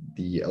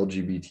the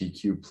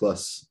LGBTQ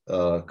plus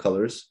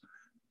colors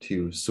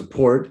to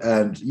support,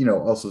 and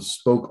also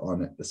spoke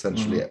on it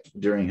essentially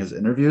during his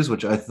interviews,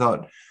 which I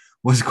thought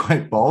was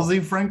quite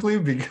ballsy, frankly,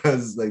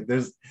 because like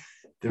there's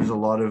a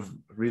lot of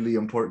really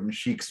important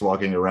sheiks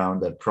walking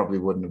around that probably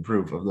wouldn't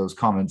approve of those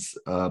comments,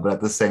 but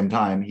at the same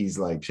time he's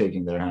like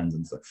shaking their hands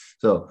and stuff.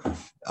 So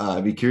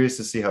I'd be curious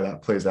to see how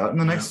that plays out in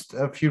the next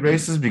few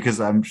races, because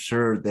I'm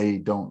sure they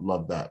don't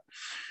love that.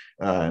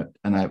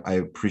 And I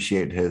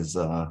appreciate his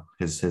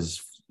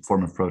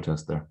form of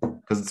protest there,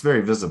 because it's very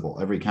visible,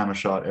 every camera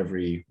shot,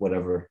 every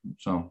whatever.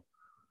 So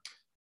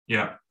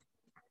yeah,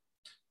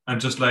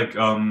 and just like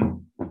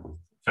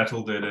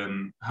Vettel did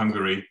in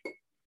Hungary,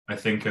 I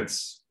think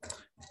it's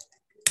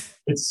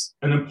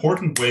an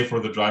important way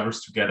for the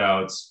drivers to get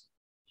out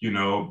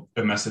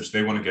a message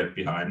they want to get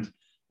behind.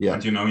 Yeah,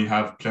 and you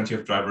have plenty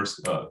of drivers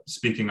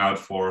speaking out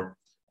for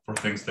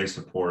things they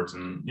support,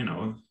 and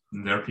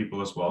their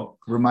people as well.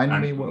 Remind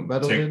me what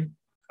Vettel did.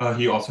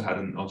 He also had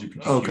an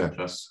LGBTQ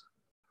plus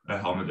a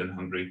helmet in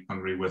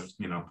Hungary with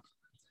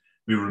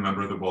we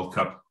remember the World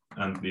Cup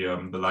and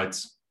the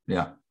lights.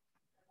 Yeah.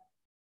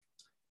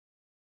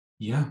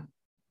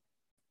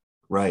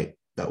 Right.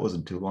 That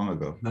wasn't too long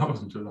ago. That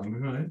wasn't too long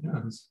ago, right?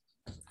 Yeah.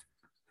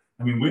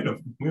 I mean, we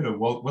had a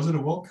was it a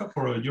World Cup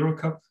or a Euro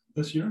Cup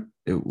this year?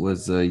 It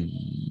was a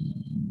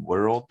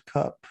World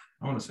Cup.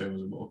 I want to say it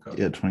was a World Cup.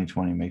 Yeah,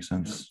 2020 makes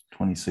sense.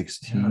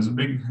 2016. Yeah, it was a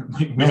big.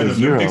 We had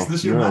Olympics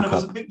this year. Man, it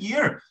was a big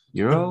year.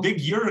 Euro? A big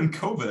year in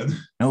COVID.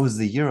 No, it was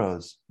the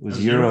Euros. It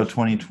was Euro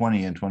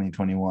 2020 and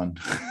 2021.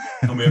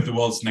 And we have the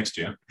Worlds next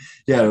year.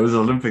 Yeah, it was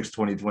Olympics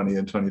 2020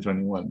 and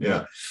 2021.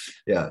 Yeah.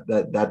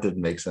 That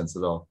didn't make sense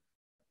at all.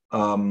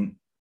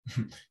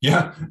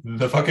 Yeah,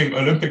 the fucking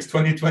Olympics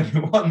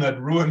 2021 that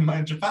ruined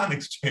my Japan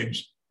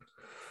exchange.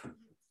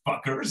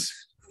 Fuckers.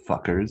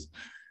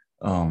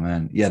 Oh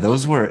man, yeah,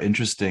 those were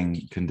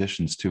interesting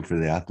conditions too for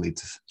the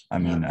athletes. I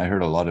mean, I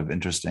read a lot of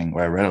interesting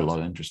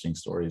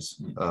stories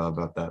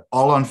about that,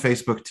 all on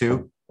Facebook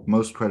too.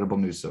 Most credible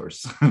news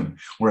source,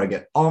 where I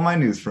get all my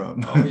news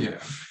from. Oh yeah.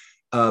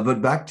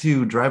 But back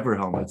to driver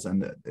helmets,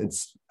 and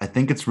I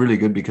think it's really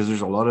good because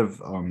there's a lot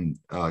of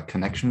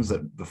connections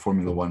that the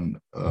Formula One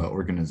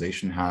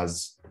organization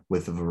has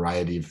with a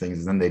variety of things.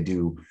 And then they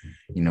do,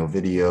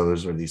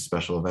 videos or these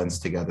special events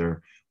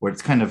together where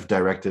it's kind of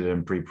directed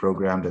and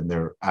pre-programmed and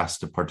they're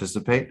asked to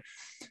participate.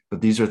 But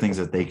these are things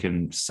that they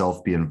can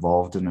be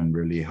involved in and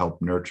really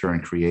help nurture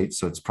and create.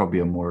 So it's probably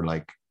a more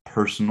like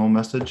personal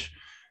message.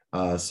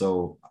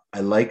 So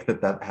I like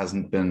that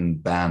hasn't been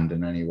banned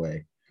in any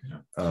way.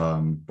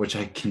 Which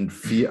I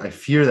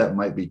fear that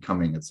might be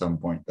coming at some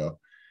point though.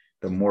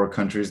 The more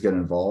countries get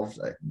involved,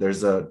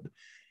 there's a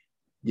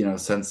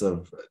sense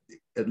of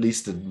at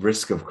least a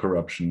risk of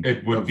corruption.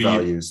 It would be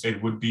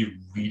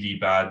really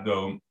bad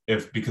though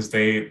because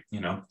they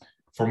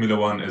Formula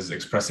One is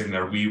expressing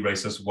their "We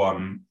Race as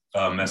One"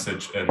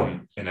 message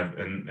in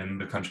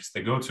the countries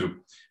they go to,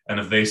 and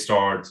if they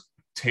start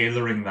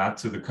tailoring that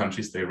to the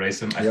countries they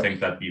race in, I think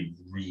that'd be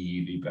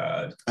really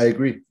bad. I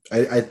agree.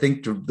 I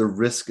think the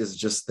risk is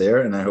just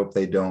there, and I hope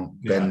they don't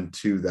bend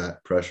to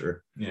that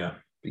pressure. Yeah,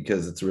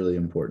 because it's really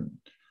important.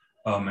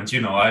 And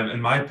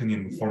in my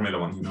opinion, with Formula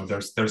One,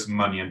 there's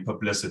money and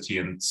publicity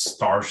and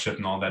starship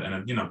and all that,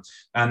 and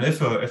and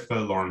if a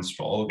Lawrence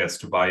Stroll gets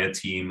to buy a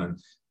team and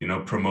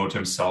promote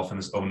himself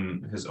and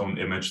his own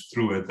image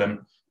through it, then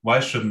why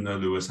shouldn't a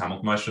Lewis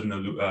Hamilton? Why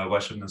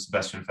shouldn't a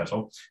Sebastian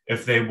Vettel?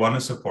 If they want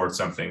to support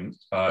something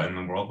in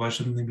the world, why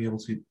shouldn't they be able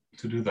to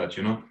do that?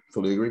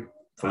 Fully agree.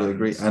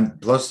 And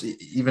plus,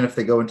 even if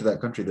they go into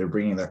that country, they're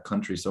bringing that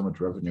country so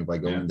much revenue by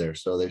going there.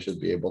 So they should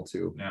be able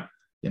to,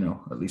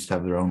 at least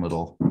have their own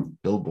little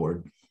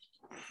billboard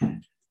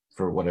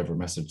for whatever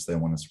message they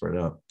want to spread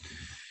out.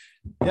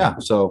 Yeah.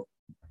 So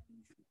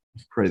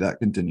pray that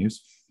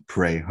continues.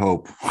 Pray,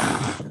 hope.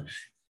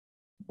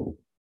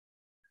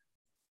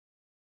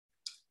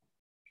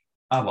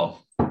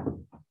 Well,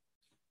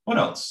 what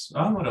else?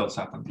 What else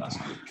happened last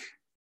week?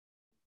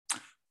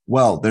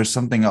 Well, there's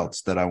something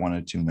else that I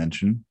wanted to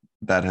mention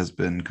that has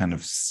been kind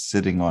of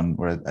sitting on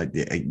where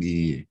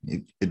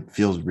it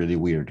feels really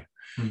weird.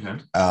 Okay.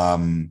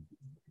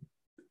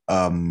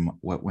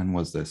 when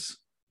was this?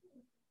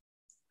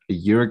 A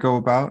year ago,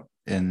 about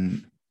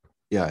in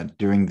yeah,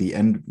 during the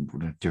end.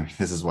 During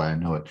this is why I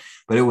know it,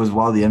 but it was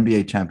while the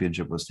NBA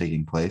championship was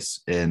taking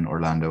place in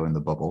Orlando in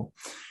the bubble,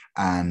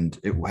 and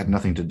it had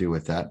nothing to do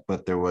with that.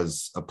 But there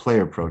was a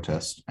player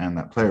protest, and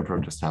that player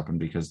protest happened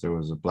because there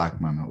was a black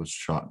man that was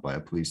shot by a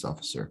police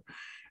officer,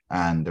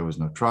 and there was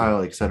no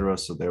trial, etc.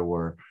 So there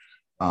were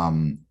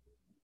um,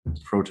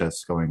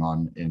 protests going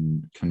on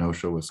in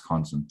Kenosha,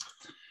 Wisconsin.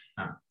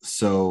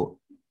 So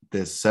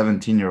this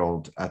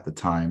 17-year-old at the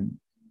time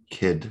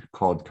kid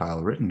called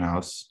Kyle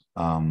Rittenhouse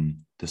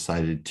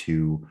decided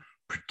to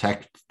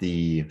protect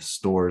the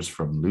stores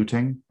from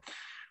looting,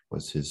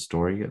 was his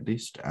story at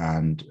least,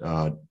 and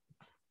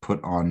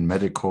put on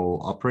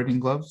medical operating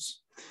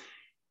gloves,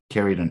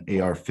 carried an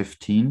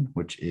AR-15,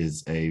 which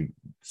is a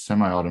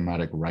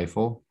semi-automatic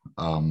rifle.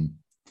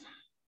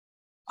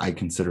 I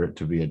consider it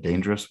to be a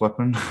dangerous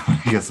weapon.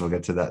 I guess we'll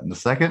get to that in a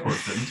second.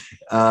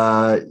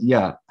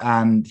 Yeah,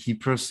 and he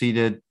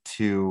proceeded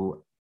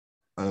to,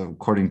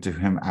 according to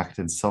him, act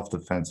in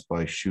self-defense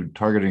by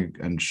targeting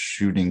and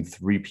shooting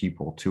 3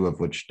 people, 2 of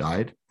which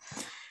died.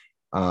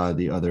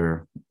 The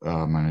other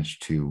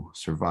managed to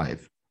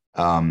survive.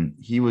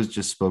 He was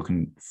just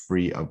spoken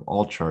free of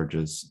all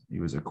charges. He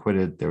was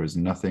acquitted. There was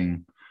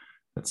nothing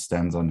that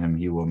stands on him.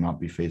 He will not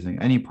be facing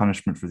any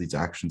punishment for these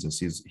actions, as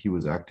he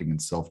was acting in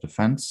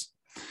self-defense.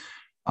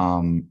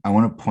 I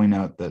want to point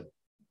out that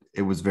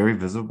it was very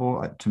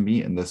visible to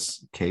me in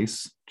this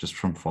case, just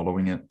from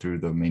following it through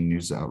the main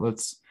news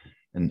outlets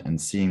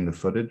and seeing the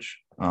footage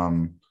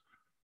of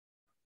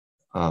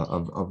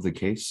the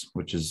case,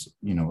 which is,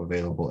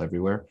 available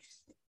everywhere,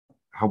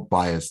 how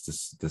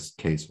biased this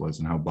case was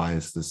and how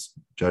biased this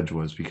judge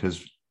was,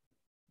 because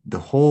the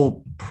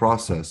whole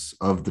process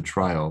of the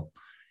trial,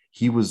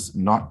 he was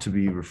not to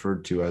be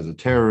referred to as a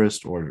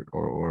terrorist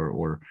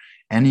or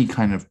any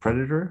kind of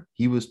predator.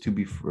 He was to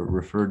be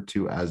referred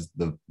to as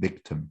the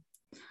victim,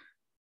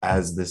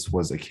 as this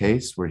was a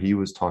case where he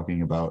was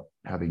talking about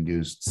having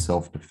used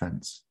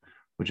self-defense,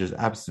 which is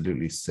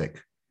absolutely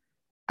sick.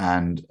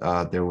 And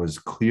there was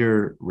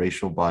clear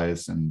racial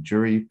bias and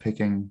jury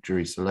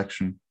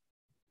selection.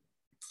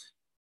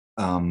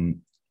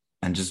 And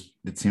just,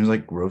 it seems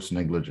like gross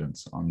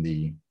negligence on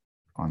the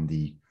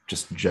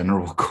just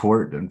general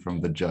court and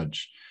from the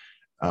judge.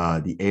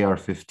 The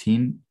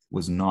AR-15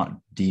 was not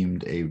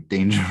deemed a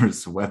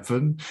dangerous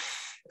weapon,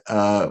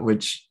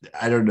 which,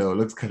 I don't know,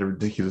 looks kind of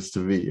ridiculous to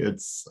me.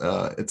 It's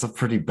a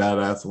pretty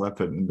badass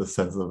weapon in the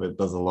sense of it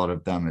does a lot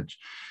of damage.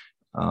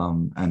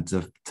 And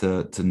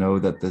to know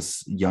that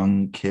this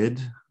young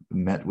kid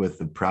met with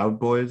the Proud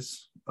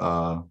Boys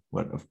a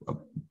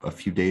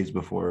few days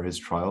before his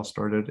trial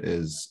started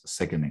is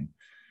sickening.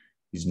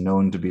 He's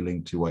known to be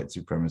linked to white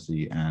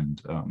supremacy,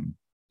 and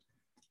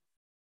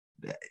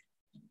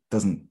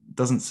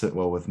doesn't sit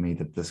well with me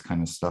that this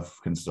kind of stuff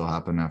can still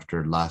happen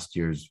after last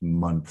year's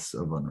months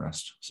of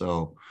unrest.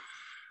 So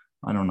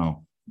I don't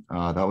know.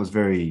 That was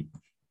very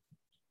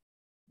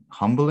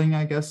humbling,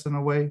 I guess, in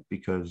a way,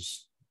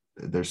 because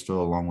there's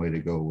still a long way to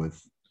go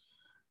with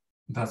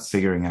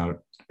figuring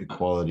out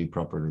equality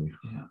properly.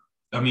 Yeah,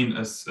 I mean,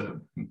 as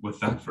with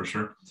that for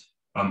sure.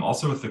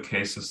 Also with the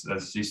case,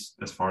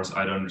 as far as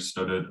I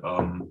understood it,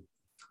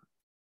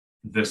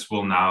 this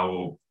will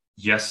now,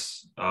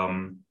 yes,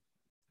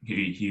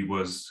 he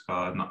was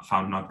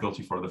found not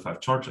guilty for the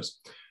 5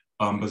 charges,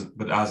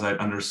 but as I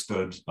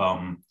understood,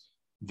 or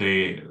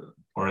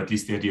at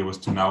least the idea was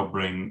to now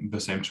bring the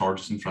same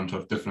charges in front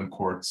of different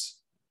courts.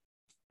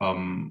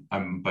 I'm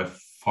by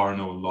far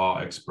no law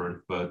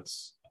expert, but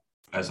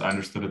as I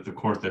understood it, the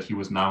court that he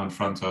was now in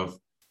front of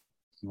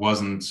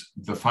wasn't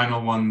the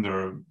final one.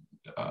 They're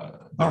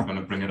going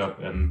to bring it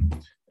up in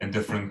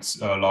different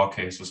law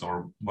cases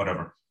or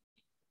whatever.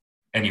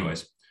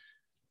 Anyways,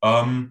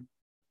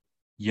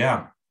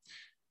 yeah,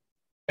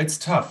 it's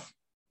tough,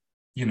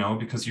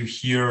 because you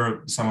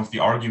hear some of the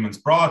arguments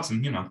brought,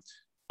 and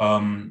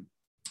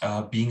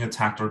being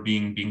attacked or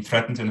being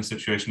threatened in a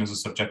situation is a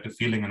subjective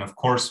feeling, and of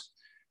course,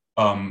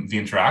 the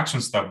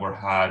interactions that were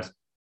had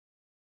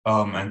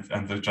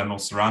and the general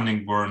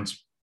surrounding weren't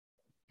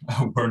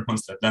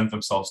ones that lent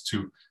themselves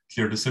to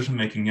clear decision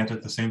making. Yet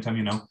at the same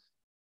time,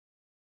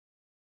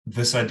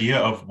 this idea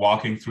of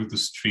walking through the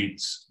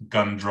streets,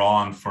 gun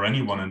drawn, for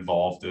anyone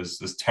involved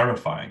is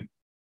terrifying.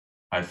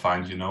 I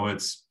find,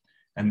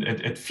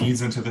 it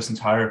feeds into this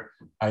entire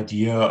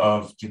idea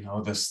of,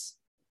 this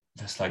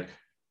like,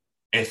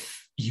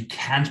 if you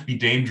can't be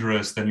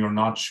dangerous, then you're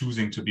not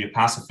choosing to be a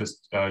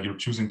pacifist. You're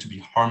choosing to be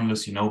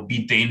harmless.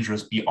 Be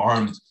dangerous, be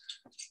armed.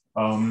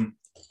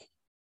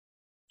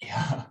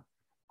 Yeah,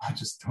 I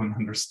just don't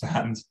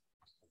understand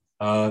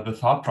the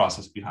thought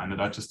process behind it.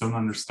 I just don't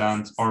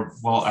understand, or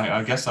well,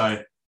 I guess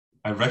I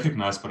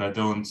recognize, but I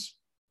don't.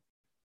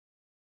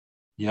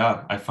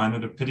 Yeah, I find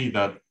it a pity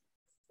that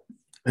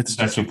it's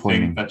that you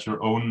disappointing think that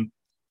your own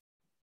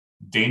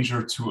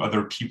danger to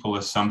other people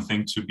is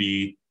something to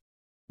be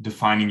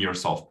defining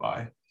yourself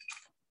by,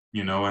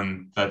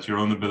 and that your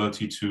own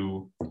ability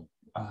to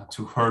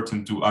hurt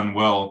and do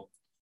unwell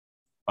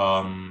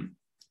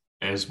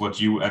is what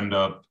you end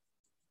up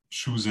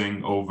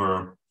choosing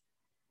over,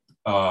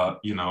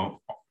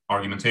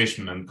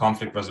 argumentation and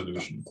conflict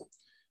resolution.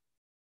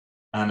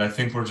 And I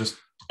think we're just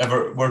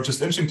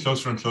inching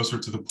closer and closer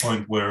to the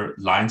point where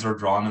lines are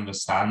drawn in the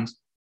sand,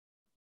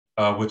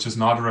 which is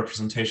not a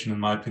representation, in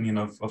my opinion,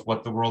 of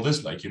what the world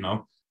is like.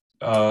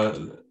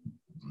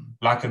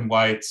 Black and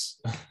white,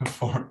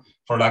 for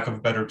lack of a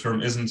better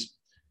term,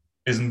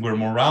 isn't where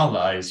morale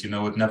lies.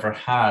 It never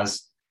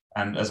has.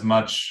 And as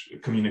much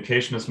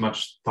communication, as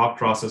much thought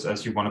process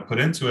as you want to put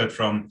into it,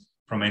 from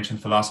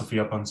ancient philosophy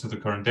up until the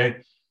current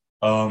day,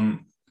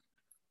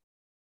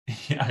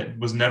 it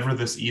was never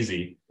this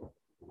easy.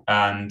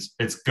 And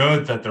it's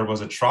good that there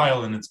was a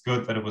trial, and it's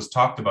good that it was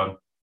talked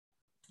about.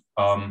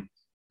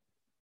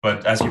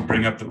 But as you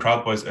bring up the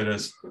Proud Boys, it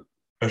is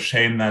a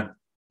shame that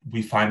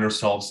we find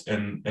ourselves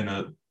in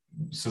a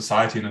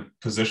society, in a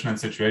position and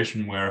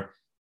situation where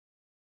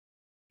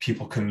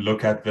people can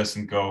look at this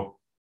and go,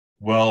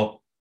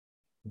 well,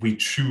 we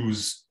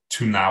choose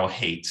to now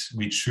hate.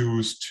 We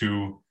choose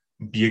to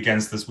be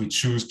against this. We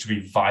choose to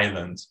be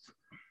violent,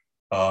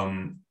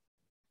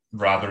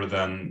 rather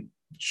than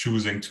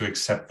choosing to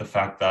accept the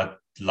fact that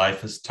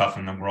life is tough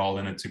and that we're all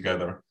in it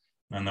together,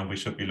 and that we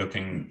should be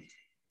looking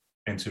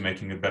into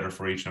making it better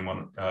for each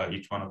one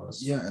of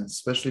us. Yeah, and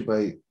especially by,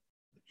 I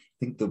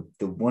think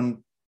the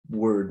one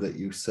word that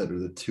you said, or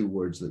the two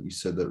words that you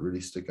said that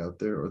really stick out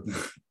there, are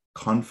the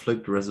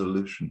conflict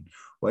resolution.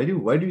 Why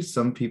do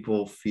some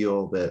people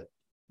feel that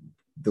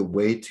the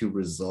way to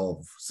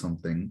resolve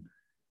something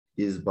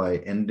is by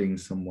ending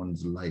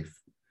someone's life?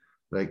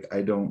 Like,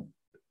 I don't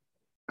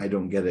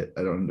get it.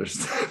 I don't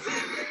understand.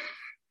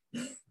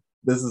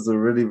 This is a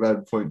really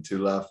bad point to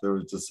laugh. There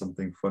was just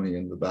something funny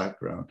in the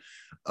background.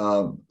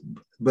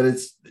 But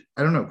it's,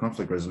 I don't know,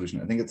 conflict resolution.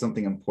 I think it's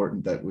something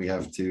important that we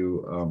have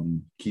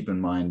to keep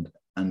in mind,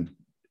 and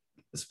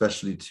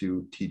especially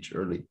to teach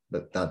early,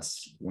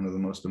 that's one of the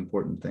most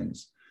important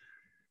things,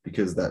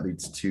 because that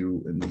leads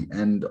to, in the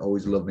end,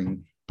 always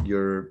loving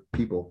your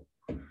people,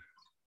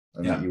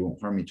 and that you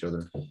won't harm each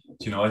other.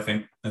 I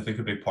think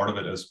a big part of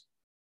it is,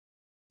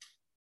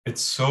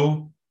 it's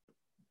so,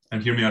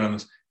 and hear me out on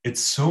this,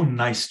 it's so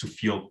nice to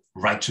feel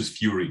righteous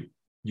fury.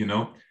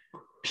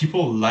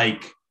 People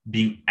like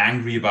being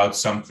angry about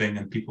something,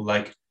 and people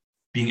like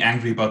being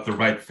angry about the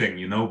right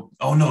thing.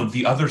 Oh no,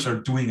 the others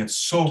are doing it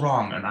so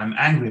wrong, and I'm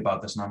angry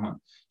about this, and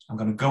I'm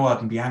going to go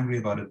out and be angry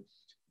about it.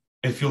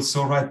 It feels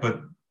so right,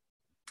 but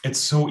it's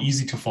so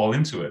easy to fall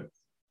into it,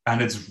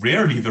 and it's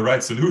rarely the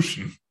right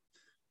solution.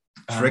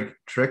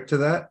 Trick to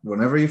that,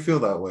 whenever you feel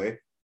that way,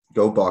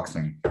 go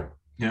boxing.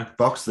 Yeah,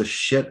 box the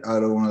shit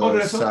out of one of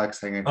those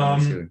sacks hanging from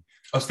the ceiling.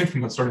 I was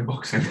thinking about starting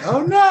boxing.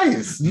 Oh,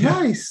 nice.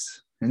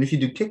 Nice. And if you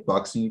do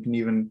kickboxing, you can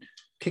even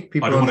kick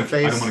people in the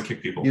face. I don't want to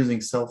kick people using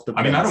self-defense.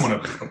 I mean, I don't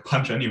want to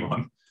punch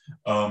anyone.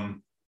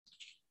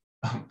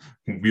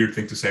 Weird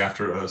thing to say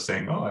after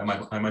saying, "Oh,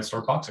 I might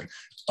start boxing."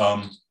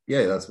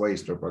 Yeah, that's why you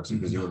start boxing,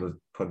 because you want to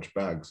punch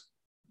bags.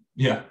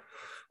 Yeah,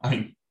 I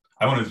mean,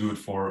 I want to do it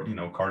for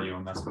cardio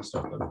and that sort of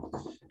stuff. But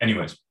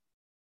anyways,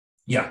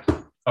 yeah,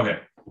 okay.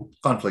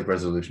 Conflict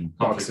resolution.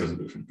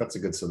 That's a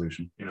good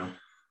solution.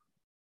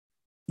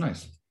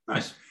 Nice.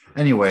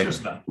 Anyway,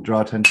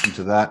 draw attention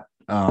to that.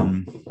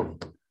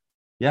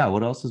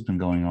 What else has been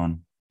going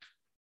on?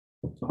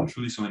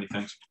 Truly so many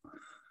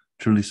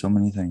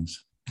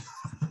things.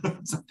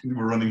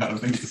 We're running out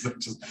of things.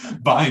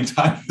 Just buying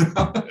time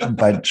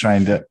by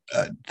trying to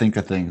think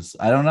of things.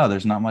 I don't know.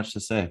 There's not much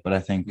to say, but I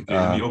think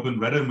we open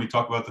Reddit and we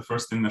talk about the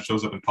first thing that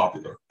shows up in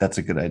popular. That's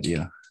a good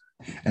idea.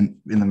 And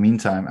in the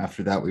meantime,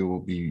 after that, we will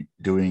be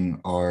doing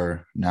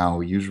our now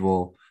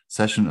usual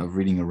session of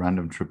reading a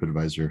random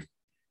TripAdvisor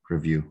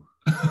review.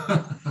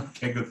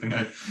 Okay, good thing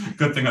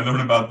I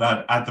learned about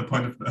that at the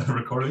point of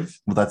recording.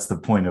 Well, that's the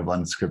point of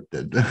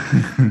unscripted.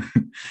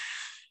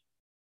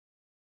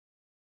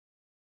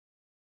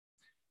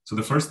 So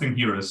the first thing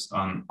here is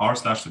on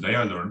r/today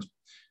I learned.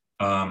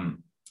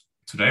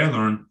 Today I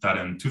learned that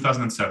in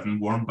 2007,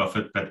 Warren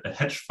Buffett bet a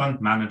hedge fund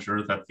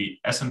manager that the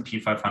S&P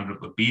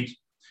 500 would beat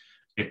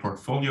a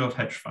portfolio of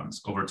hedge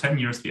funds. Over 10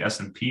 years, the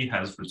S&P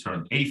has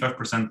returned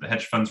 85%. The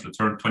hedge funds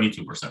returned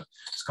 22%.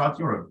 Scott,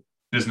 you're a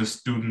business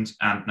student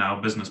and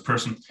now business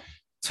person.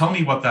 Tell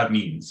me what that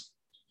means.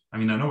 I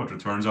mean, I know what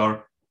returns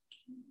are.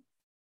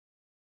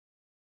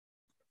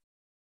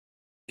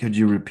 Could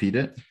you repeat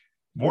it?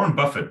 Warren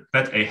Buffett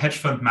bet a hedge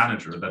fund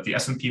manager that the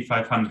S&P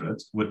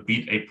 500 would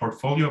beat a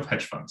portfolio of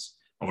hedge funds.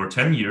 Over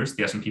 10 years,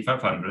 the S&P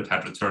 500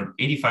 had returned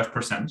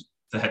 85%.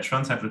 The hedge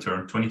funds had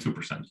returned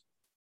 22%.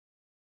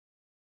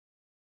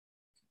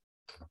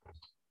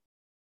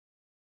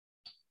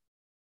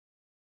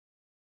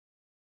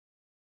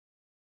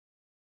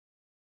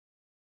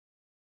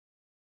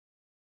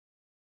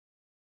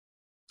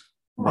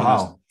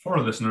 Wow. For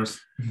our listeners,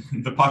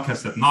 the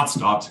podcast had not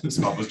stopped.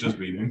 Scott was just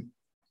reading.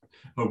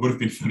 Oh, it would have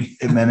been funny.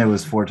 And then it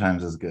was 4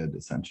 times as good,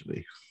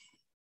 essentially.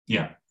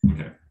 Yeah.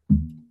 Okay.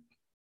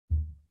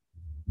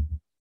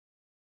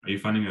 Are you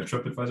finding a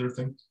TripAdvisor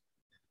thing?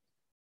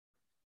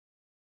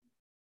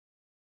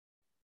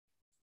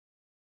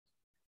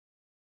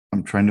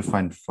 I'm trying to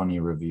find funny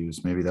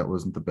reviews. Maybe that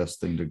wasn't the best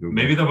thing to Google.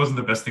 Maybe that wasn't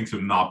the best thing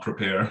to not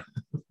prepare.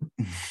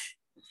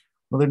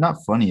 Well, they're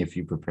not funny if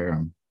you prepare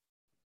them.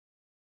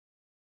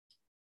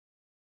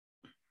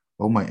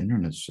 Oh, my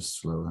internet's just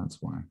slow. That's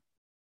why.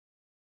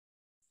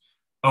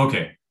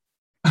 Okay.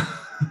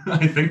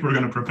 I think we're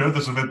going to prepare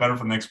this a bit better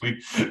for next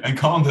week and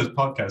call on this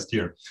podcast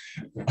here.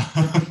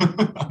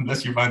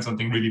 Unless you find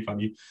something really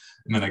funny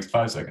in the next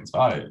 5 seconds.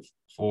 5,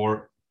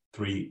 4,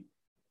 3,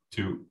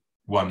 2,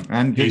 1.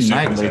 And good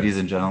night, ladies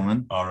and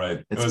gentlemen. All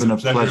right. It's been a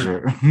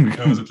pleasure.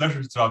 It was a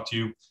pleasure to talk to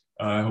you.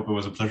 I hope it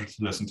was a pleasure to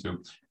listen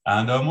to.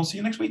 And we'll see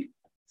you next week.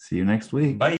 See you next week. Bye.